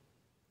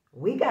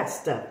 We got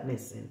stuff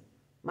missing.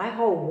 My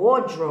whole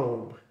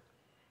wardrobe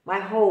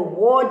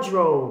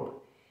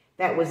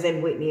that was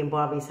in Whitney and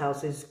Bobby's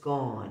house is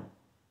gone.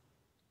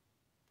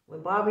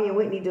 When Bobby and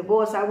Whitney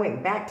divorced, I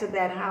went back to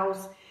that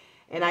house,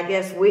 and I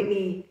guess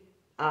Whitney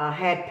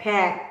had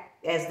Pat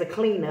as the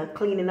cleaner,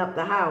 cleaning up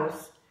the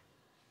house.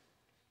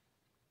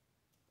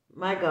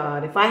 My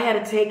God, if I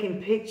had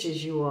taken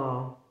pictures, you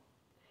all,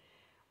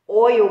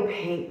 oil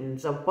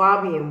paintings of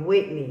Bobby and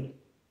Whitney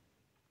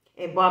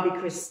and Bobby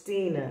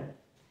Christina,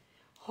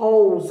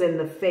 holes in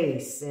the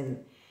face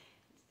and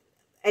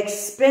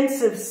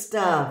expensive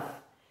stuff.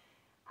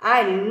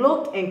 I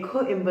looked and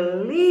couldn't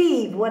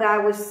believe what I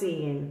was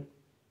seeing.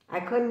 I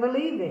couldn't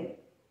believe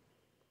it.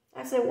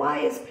 I said, why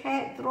is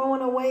Pat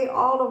throwing away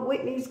all of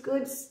Whitney's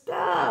good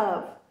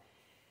stuff?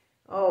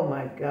 Oh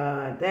my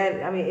God.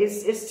 I mean,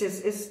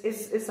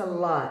 it's a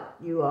lot,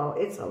 you all.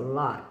 It's a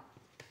lot.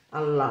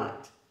 A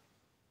lot.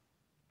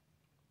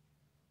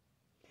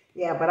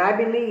 Yeah, but I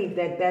believe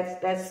that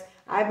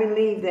I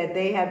believe that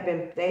they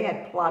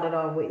had plotted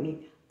on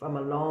Whitney from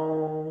a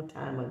long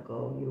time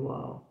ago, you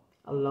all.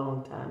 A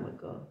long time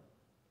ago.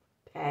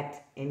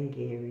 Pat and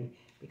Gary.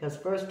 Because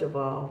first of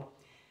all,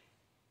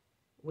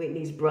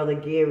 Whitney's brother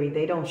Gary,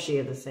 they don't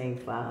share the same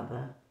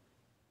father.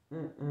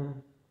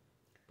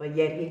 But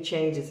yet he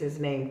changes his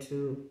name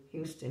to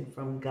Houston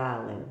from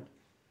Garland.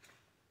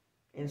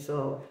 And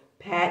so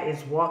Pat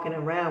is walking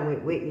around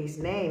with Whitney's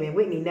name, and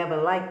Whitney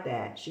never liked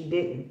that. She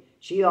didn't.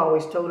 She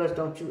always told us,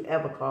 don't you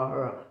ever call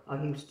her a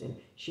Houston.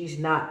 She's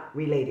not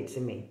related to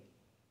me.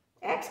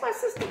 Ask my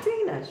sister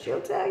Tina.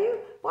 She'll tell you.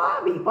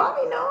 Bobby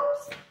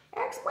knows.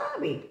 Ask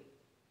Bobby.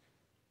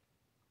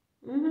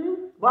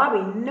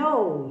 Bobby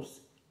knows.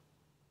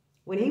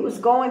 When he was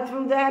going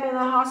through that in the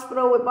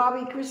hospital with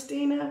Bobby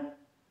Christina,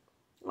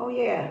 oh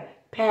yeah,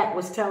 Pat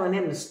was telling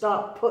him to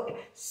stop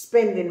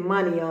spending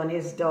money on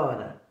his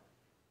daughter.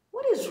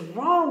 What is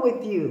wrong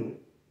with you?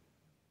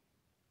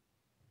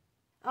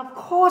 Of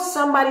course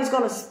somebody's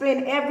going to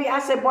spend I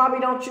said, Bobby,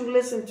 don't you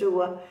listen to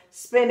her.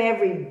 Spend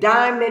every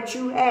dime that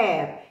you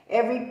have,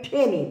 every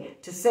penny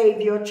to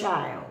save your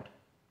child.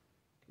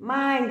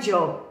 Mind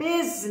your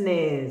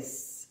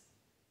business.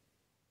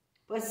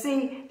 But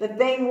see, the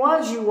thing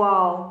was, you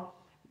all,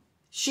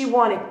 she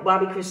wanted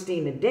Bobby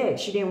Christina dead.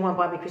 She didn't want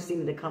Bobby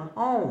Christina to come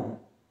home.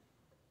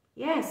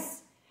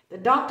 Yes, the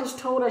doctors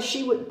told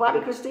her Bobby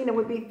Christina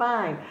would be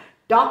fine.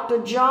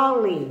 Dr.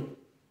 Jolly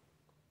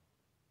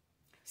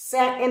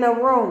sat in a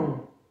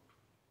room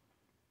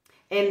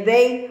and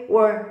they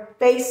were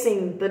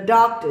facing the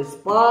doctors.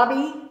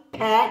 Bobby,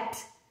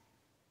 Pat,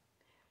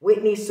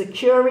 Whitney's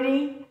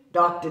security,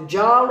 Dr.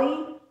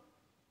 Jolly,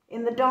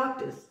 and the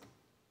doctors.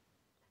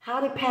 How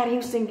did Pat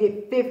Houston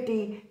get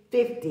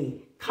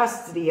 50-50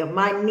 custody of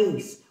my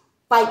niece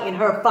fighting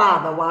her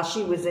father while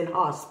she was in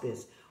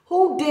hospice?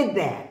 Who did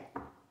that?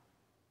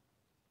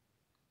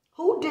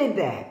 Who did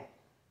that?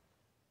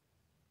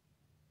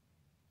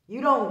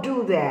 You don't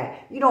do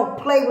that. You don't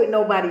play with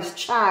nobody's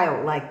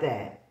child like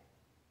that.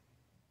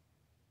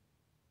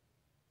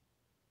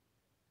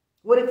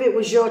 What if it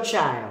was your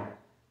child?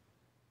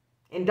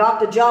 And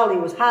Dr. Jolly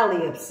was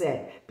highly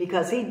upset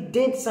because he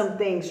did some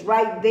things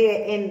right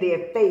there in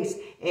their face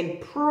and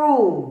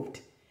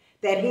proved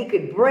that he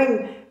could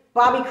bring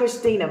Bobby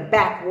Christina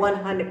back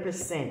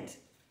 100%.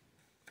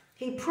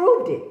 He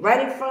proved it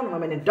right in front of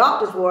him, and the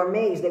doctors were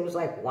amazed. They was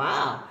like,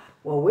 wow,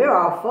 well, we're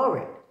all for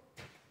it.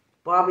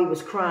 Bobby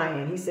was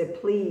crying. He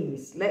said,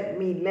 please, let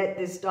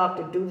this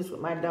doctor do this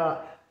with my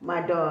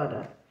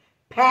daughter.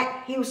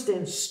 Pat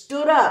Houston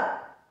stood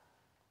up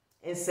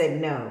and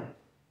said, no.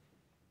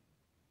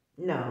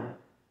 No.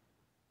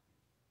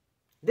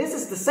 This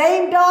is the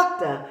same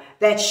doctor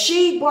that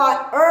she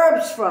bought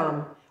herbs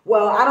from.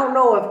 Well, I don't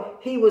know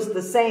if he was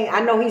the same.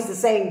 I know he's the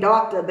same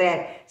doctor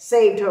that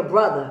saved her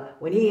brother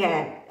when he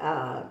had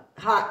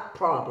heart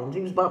problems.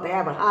 He was about to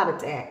have a heart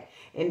attack,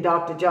 and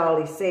Dr.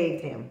 Jolly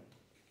saved him.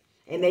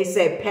 And they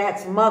said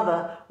Pat's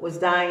mother was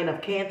dying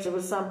of cancer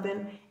or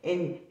something,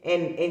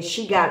 and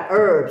she got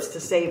herbs to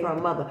save her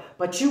mother.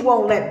 But you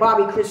won't let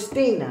Bobby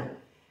Christina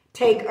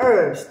take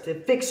herbs to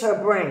fix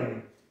her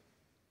brain.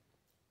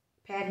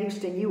 Pat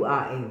Houston, you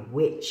are a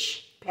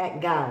witch.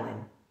 Pat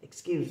Garland,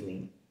 excuse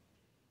me.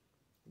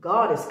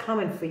 God is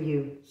coming for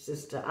you,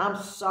 sister.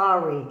 I'm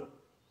sorry.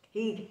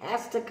 He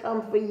has to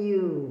come for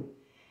you.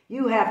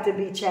 You have to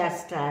be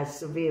chastised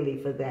severely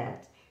for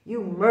that.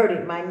 You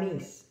murdered my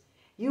niece.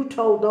 You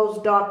told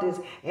those doctors,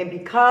 and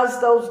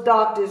because those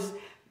doctors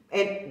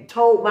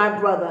told my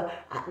brother,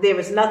 there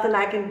is nothing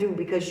I can do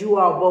because you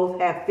all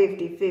both have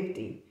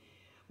 50-50.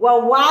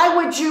 Well, why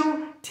would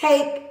you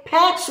take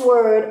Pat's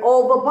word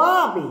over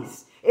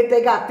Bobby's if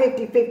they got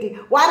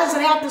 50-50? Why does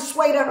it have to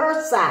sway to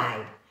her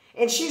side?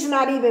 And she's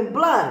not even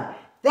blood.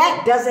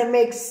 That doesn't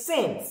make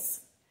sense.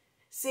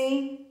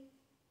 See?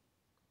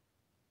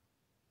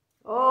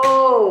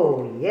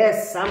 Oh,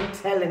 yes, I'm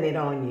telling it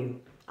on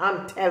you.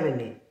 I'm telling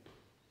it.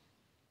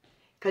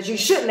 Because you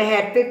shouldn't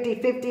have had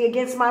 50-50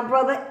 against my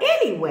brother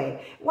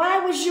anyway.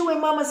 Why was you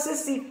and Mama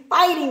Sissy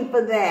fighting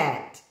for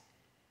that?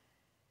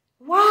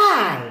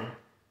 Why?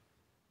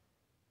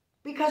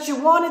 Because you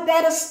wanted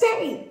that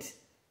estate.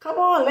 Come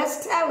on,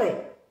 let's tell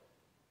it.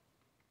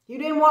 You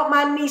didn't want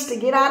my niece to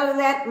get out of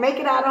that, make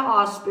it out of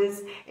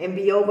hospice, and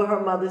be over her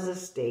mother's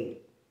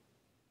estate.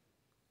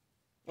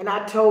 And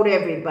I told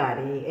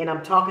everybody, and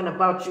I'm talking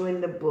about you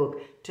in the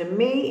book, to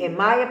me, in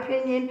my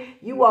opinion,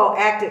 you all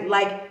acted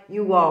like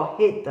you all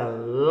hit the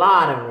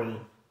lottery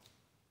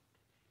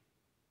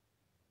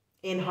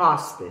in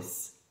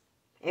hospice.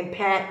 And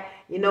Pat,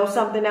 you know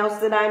something else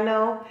that I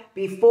know?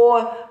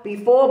 Before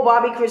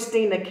Bobby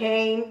Christina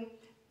came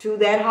to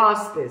that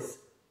hospice,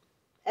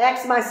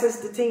 asked my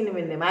sister Tina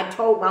and them, I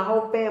told my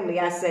whole family,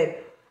 I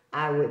said,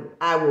 I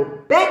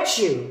will bet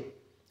you,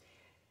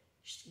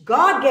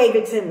 God gave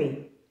it to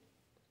me.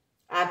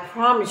 I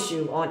promise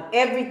you, on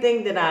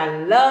everything that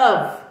I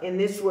love in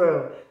this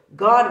world,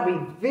 God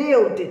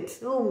revealed it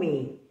to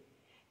me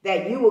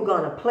that you were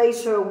going to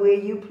place her where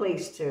you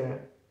placed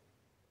her.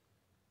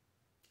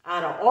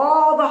 Out of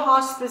all the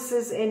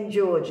hospices in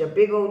Georgia,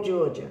 big old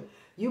Georgia,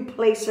 you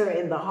place her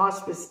in the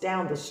hospice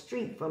down the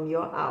street from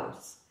your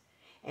house.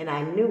 And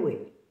I knew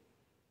it.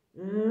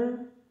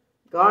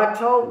 God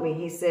told me,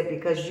 he said,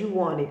 because you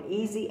wanted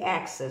easy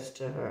access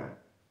to her,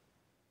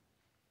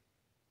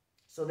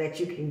 so that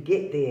you can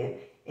get there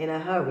in a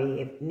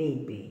hurry if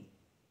need be.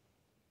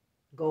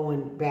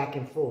 Going back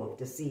and forth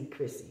to see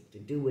Chrissy, to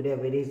do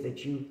whatever it is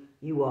that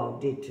you all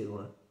did to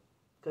her.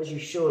 Because you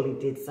surely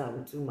did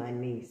something to my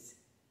niece.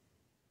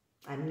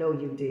 I know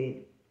you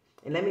did.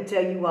 And let me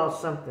tell you all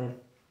something.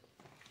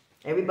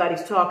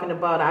 Everybody's talking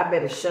about, I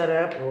better shut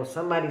up, or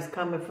somebody's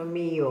coming for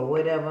me, or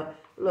whatever.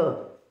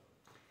 Look,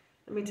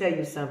 let me tell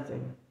you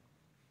something.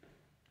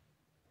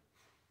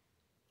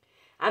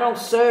 I don't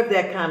serve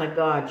that kind of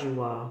God,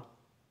 you all.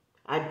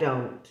 I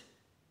don't.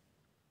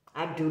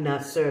 I do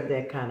not serve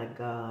that kind of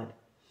God.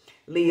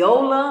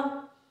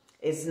 Leolah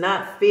is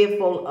not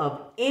fearful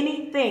of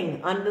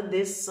anything under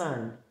this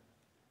sun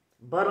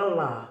but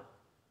Allah,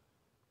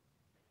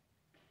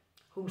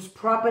 whose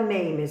proper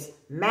name is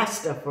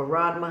Master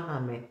Farad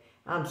Muhammad.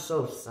 I'm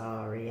so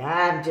sorry.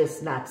 I'm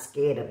just not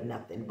scared of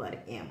nothing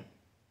but him.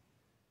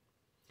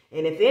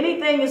 And if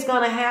anything is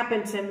going to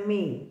happen to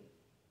me,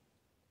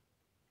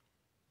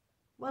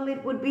 well,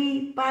 it would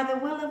be by the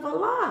will of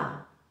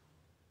Allah.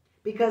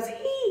 Because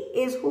he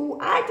is who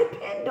I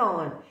depend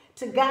on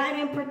to guide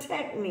and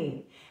protect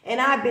me. And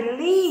I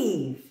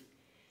believe,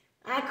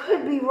 I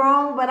could be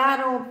wrong, but I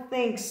don't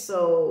think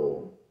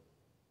so.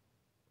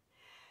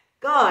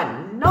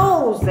 God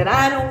knows that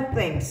I don't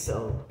think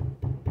so.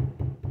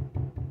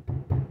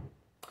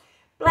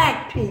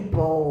 Black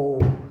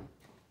people,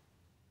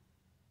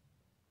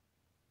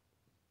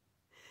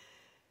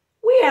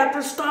 we have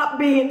to stop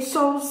being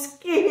so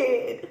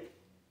scared.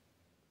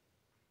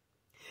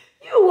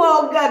 You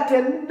all got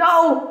to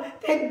know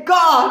that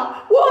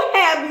God will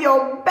have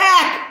your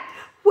back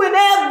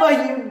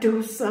whenever you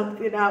do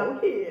something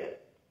out here.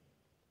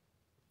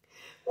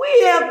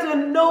 We have to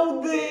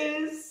know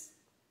this.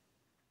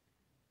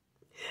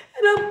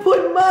 And I'm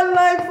putting my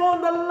life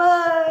on the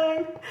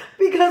line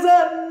because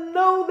I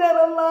know that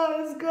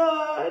Allah is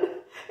God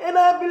and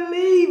I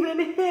believe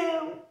in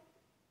him.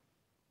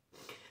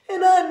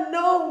 And I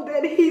know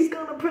that he's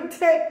going to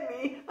protect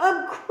me.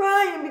 I'm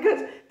crying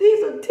because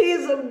these are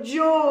tears of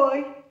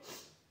joy.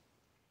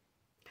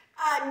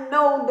 I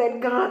know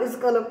that God is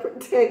going to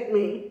protect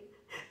me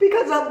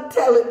because I'm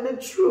telling the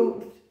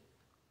truth.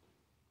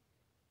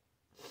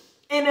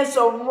 And it's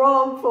a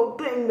wrongful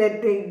thing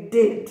that they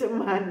did to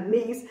my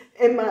niece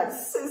and my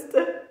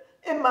sister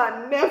and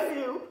my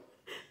nephew.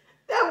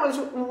 That was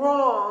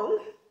wrong.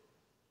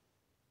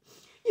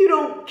 You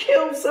don't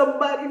kill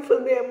somebody for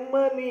their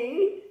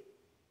money.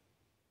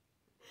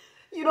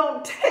 You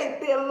don't take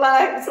their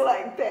lives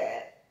like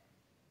that.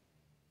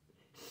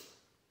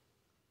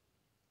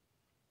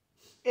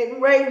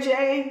 And Ray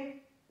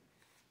J,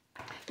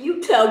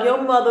 you tell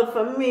your mother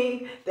for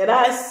me that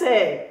I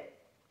said,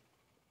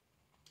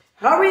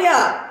 hurry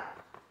up.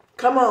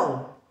 Come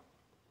on.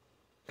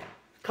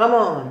 Come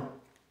on.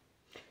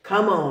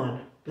 Come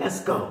on. Let's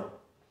go.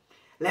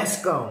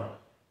 Let's go.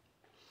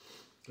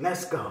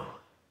 Let's go.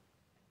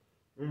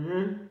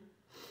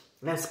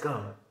 Let's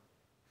go.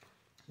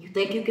 You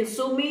think you can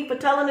sue me for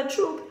telling the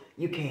truth?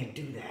 You can't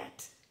do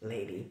that,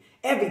 lady.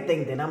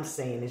 Everything that I'm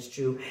saying is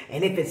true.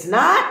 And if it's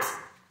not,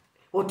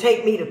 well,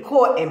 take me to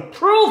court and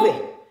prove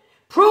it.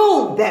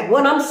 Prove that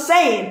what I'm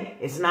saying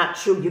is not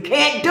true. You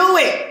can't do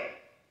it.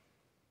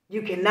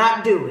 You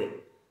cannot do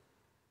it.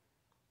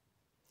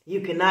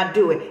 You cannot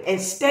do it.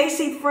 And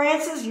Stacey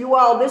Francis, you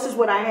all, this is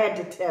what I had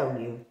to tell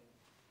you.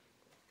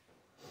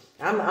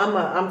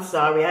 I'm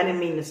sorry. I didn't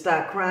mean to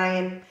start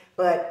crying,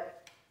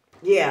 but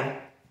yeah.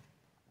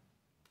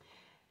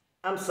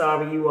 I'm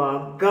sorry, you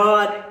all.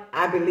 God,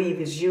 I believe,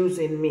 is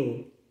using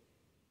me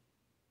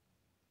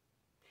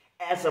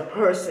as a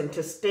person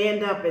to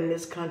stand up in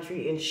this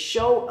country and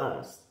show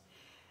us,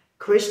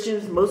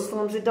 Christians,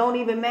 Muslims, it don't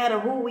even matter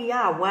who we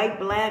are, white,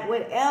 black,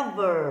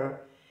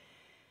 whatever.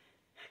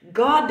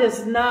 God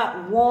does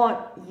not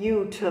want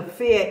you to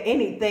fear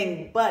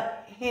anything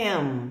but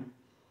him.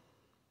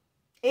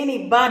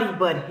 Anybody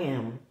but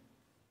him.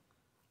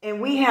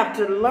 And we have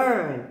to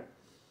learn,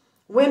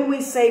 when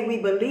we say we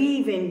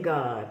believe in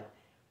God,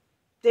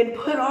 then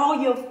put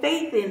all your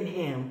faith in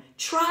him.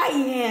 Try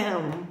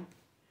him.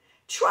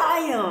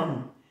 Try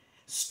him.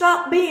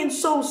 Stop being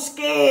so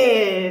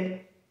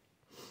scared.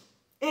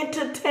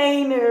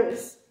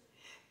 Entertainers,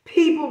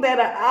 people that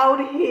are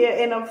out here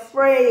and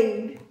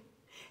afraid.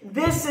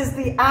 This is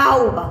the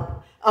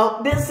hour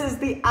of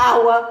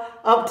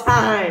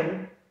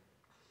time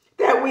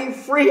that we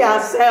free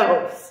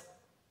ourselves.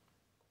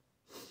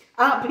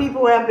 Our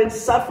people have been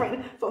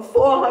suffering for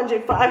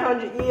 400,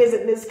 500 years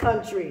in this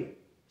country.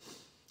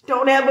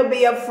 Don't ever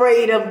be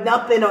afraid of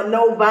nothing or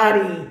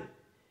nobody.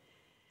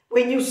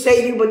 When you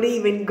say you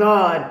believe in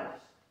God,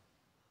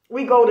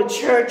 we go to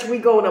church, we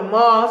go to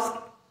mosque,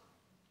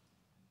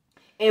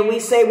 and we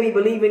say we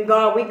believe in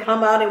God. We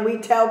come out and we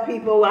tell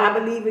people, I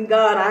believe in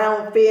God, I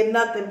don't fear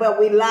nothing, but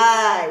we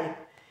lie.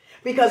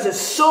 Because as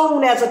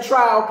soon as a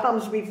trial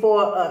comes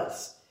before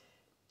us,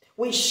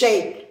 we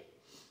shake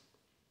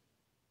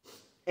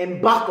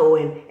and buckle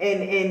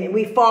and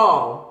we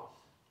fall.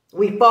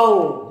 We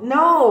fold.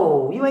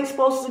 No, you ain't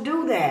supposed to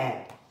do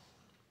that.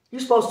 You're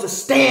supposed to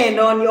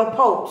stand on your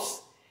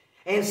post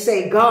and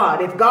say,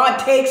 God, if God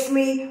takes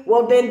me,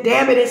 well, then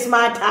damn it, it's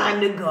my time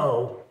to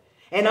go.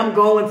 And I'm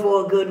going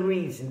for a good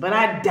reason. But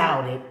I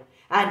doubt it.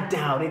 I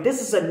doubt it.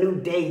 This is a new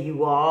day,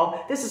 you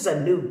all. This is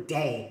a new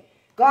day.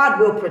 God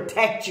will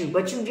protect you,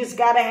 but you just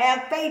got to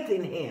have faith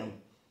in him.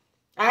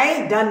 I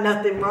ain't done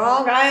nothing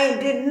wrong. I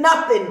ain't did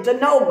nothing to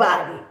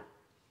nobody.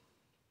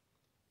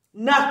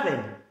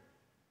 Nothing.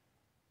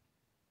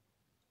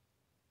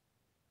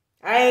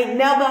 I've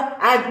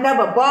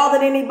never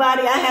bothered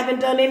anybody. I haven't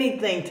done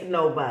anything to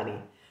nobody.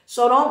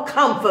 So don't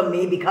come for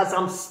me because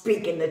I'm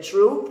speaking the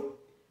truth.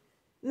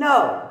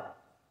 No.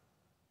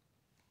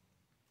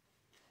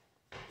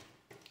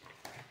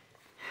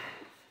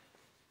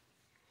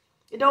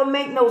 It don't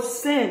make no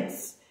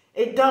sense.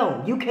 It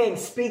don't. You can't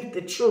speak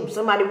the truth.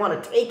 Somebody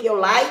want to take your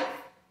life?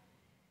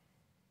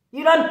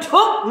 You done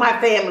took my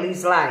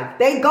family's life.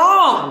 They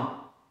gone.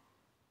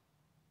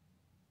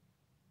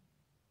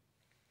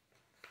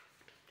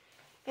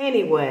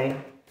 Anyway,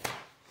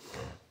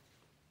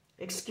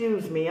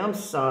 excuse me. I'm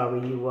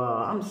sorry, you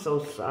all. I'm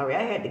so sorry.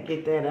 I had to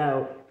get that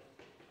out.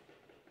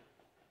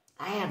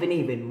 I haven't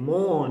even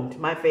mourned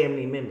my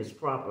family members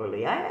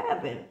properly. I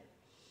haven't.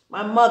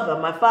 My mother,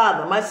 my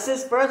father, my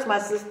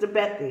sister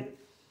Bethy.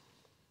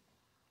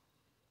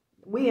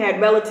 We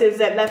had relatives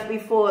that left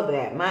before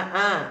that. My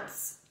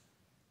aunts.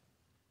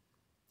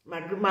 My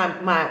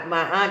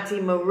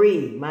Auntie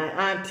Marie, my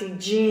Auntie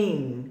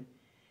Jean,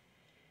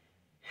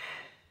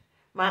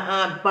 my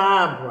Aunt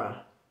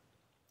Barbara,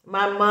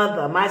 my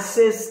mother, my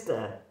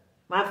sister,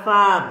 my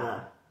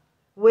father,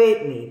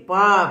 Whitney,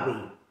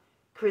 Bobby,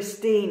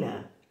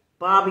 Christina,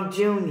 Bobby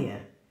Jr.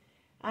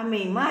 I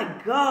mean, my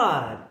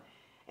God.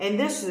 And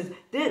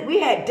we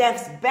had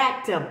deaths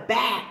back to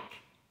back.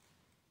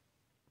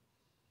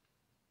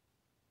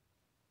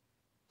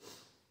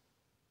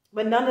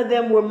 But none of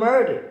them were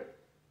murdered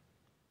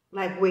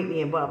like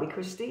Whitney and Bobby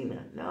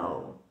Christina.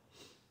 No.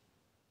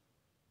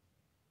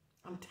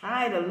 I'm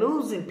tired of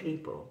losing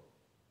people.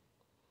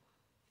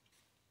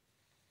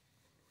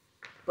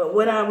 But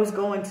what I'm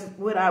going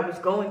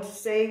to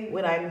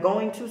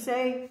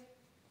say,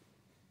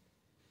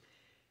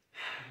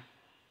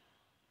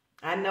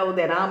 I know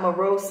that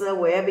Omarosa,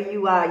 wherever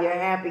you are, you're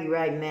happy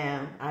right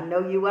now. I know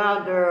you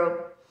are,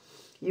 girl.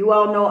 You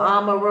all know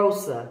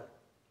Omarosa.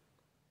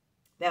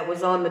 That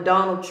was on the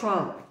Donald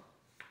Trump.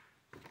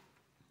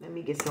 Let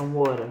me get some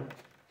water.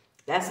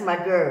 That's my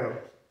girl.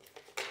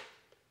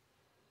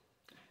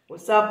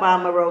 What's up,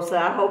 Omarosa?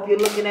 I hope you're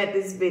looking at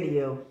this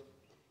video.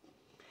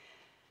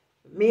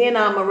 Me and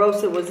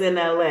Omarosa was in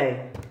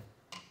LA.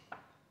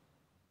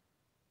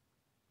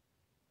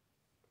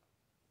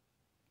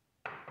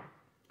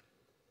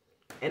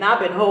 And I've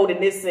been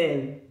holding this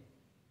in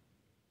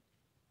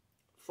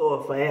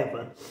for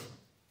forever.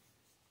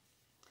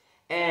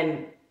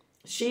 And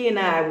she and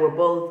I were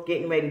both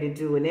getting ready to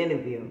do an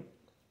interview.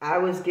 I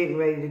was getting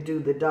ready to do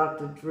the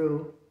Dr.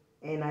 Drew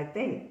and I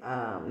think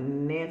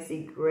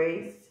Nancy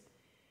Grace.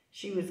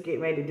 She was getting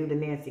ready to do the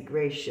Nancy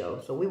Grace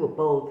show. So we were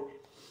both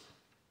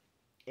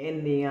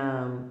in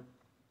the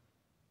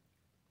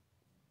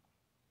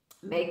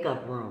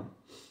makeup room.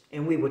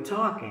 And we were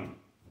talking.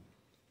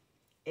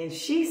 And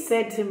she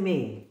said to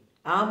me,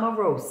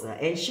 Omarosa,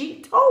 and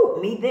she told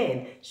me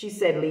then, she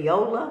said,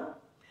 Leolah,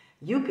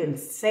 you can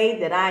say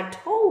that I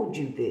told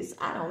you this.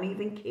 I don't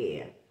even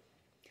care.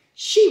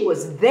 She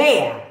was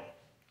there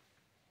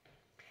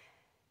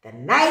the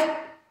night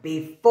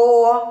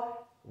before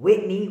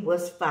Whitney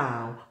was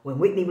found. When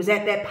Whitney was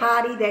at that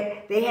party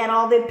that they had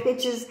all their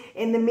pictures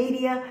in the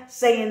media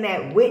saying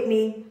that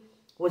Whitney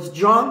was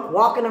drunk,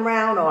 walking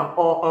around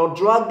or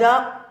drugged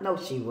up. No,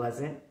 she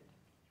wasn't.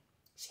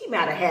 She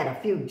might have had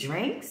a few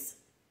drinks.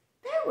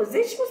 That was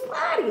it. She was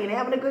partying,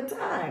 having a good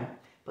time.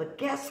 But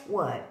guess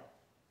what?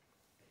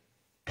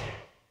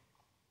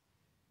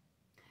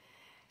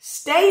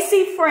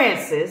 Stacey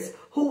Francis,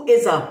 who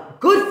is a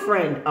good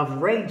friend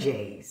of Ray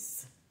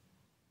J's,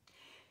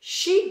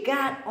 she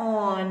got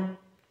on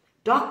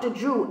Dr.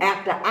 Drew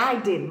after I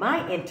did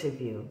my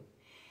interview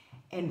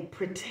and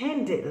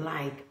pretended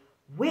like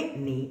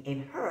Whitney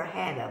and her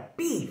had a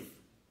beef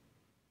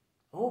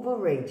over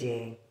Ray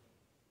J.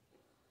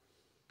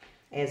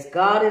 As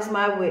God is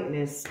my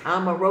witness,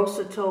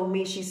 Omarosa told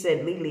me, she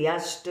said, Lily, I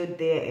stood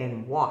there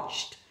and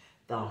watched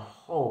the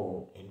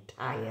whole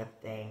entire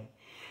thing.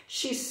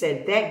 She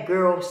said, that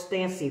girl,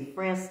 Stacey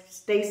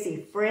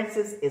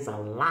Francis, is a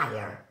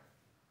liar.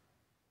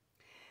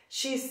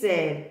 She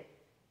said,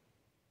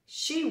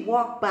 she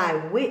walked by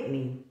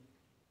Whitney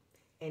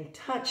and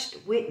touched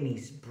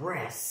Whitney's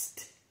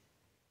breast.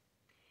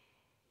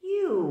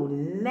 You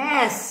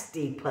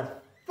nasty,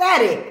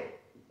 pathetic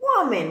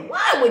woman.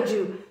 Why would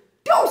you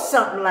do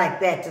something like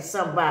that to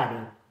somebody?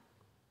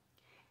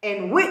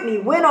 And Whitney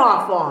went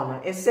off on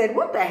her and said,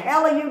 what the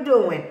hell are you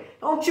doing?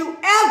 Don't you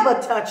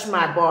ever touch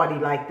my body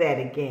like that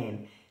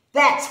again.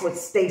 That's what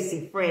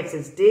Stacey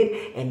Francis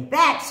did. And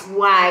that's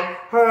why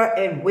her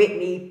and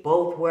Whitney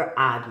both were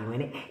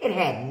arguing. It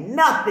had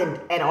nothing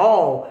at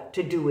all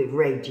to do with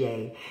Ray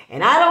J.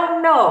 And I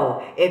don't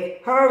know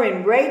if her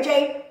and Ray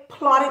J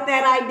plotted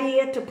that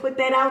idea to put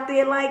that out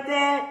there like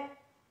that.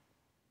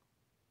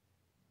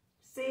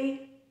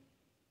 See?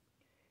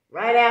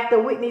 Right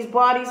after Whitney's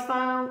body's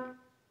found.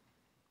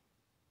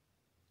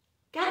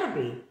 Gotta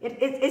be.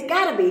 It's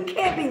gotta be. It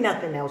can't be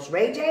nothing else,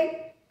 Ray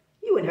J.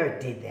 You and her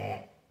did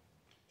that.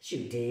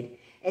 You did.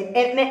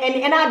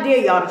 And I dare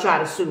y'all to try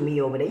to sue me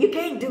over there. You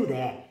can't do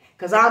that.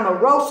 Because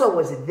Omarosa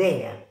was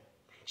there.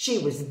 She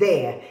was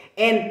there.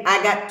 And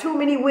I got too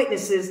many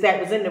witnesses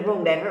that was in the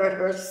room that heard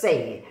her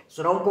say it.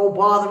 So don't go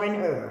bothering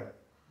her.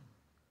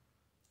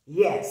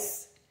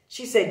 Yes.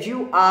 She said,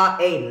 you are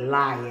a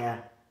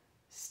liar,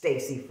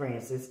 Stacey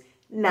Francis.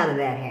 None of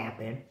that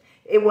happened.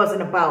 It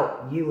wasn't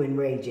about you and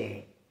Ray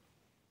J.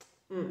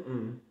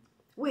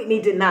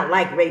 Whitney did not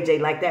like Ray J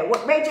like that.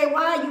 What, Ray J,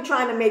 why are you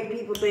trying to make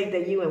people think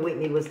that you and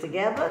Whitney was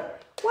together?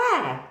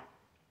 Why?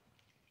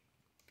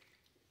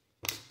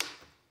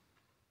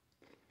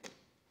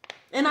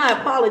 And I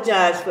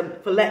apologize for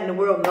letting the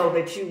world know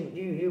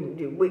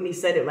that Whitney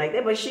said it like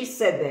that, but she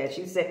said that.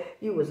 She said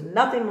you was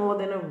nothing more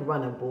than a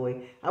runner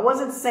boy. I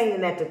wasn't saying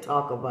that to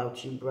talk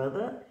about you,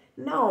 brother.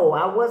 No,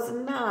 I was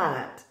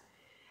not.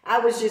 I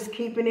was just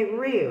keeping it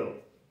real.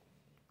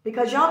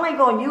 Because y'all ain't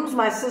going to use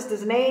my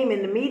sister's name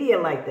in the media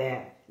like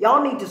that.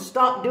 Y'all need to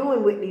stop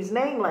doing Whitney's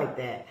name like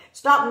that.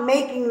 Stop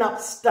making up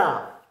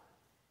stuff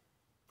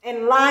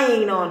and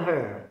lying on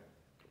her.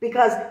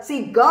 Because,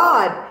 see,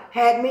 God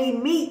had me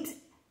meet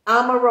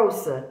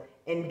Omarosa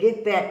and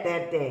get that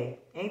day.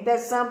 Ain't that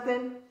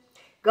something?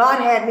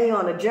 God had me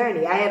on a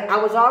journey. I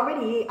was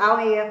already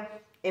out here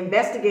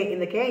investigating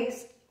the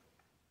case.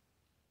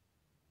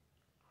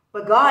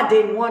 But God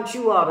didn't want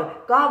you all to,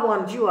 God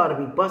wanted you all to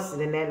be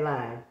busted in that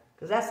lie.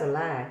 Because that's a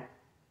lie.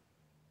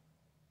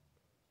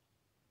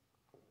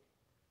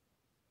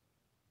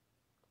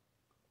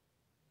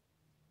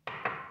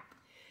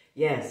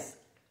 Yes.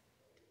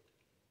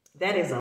 That is a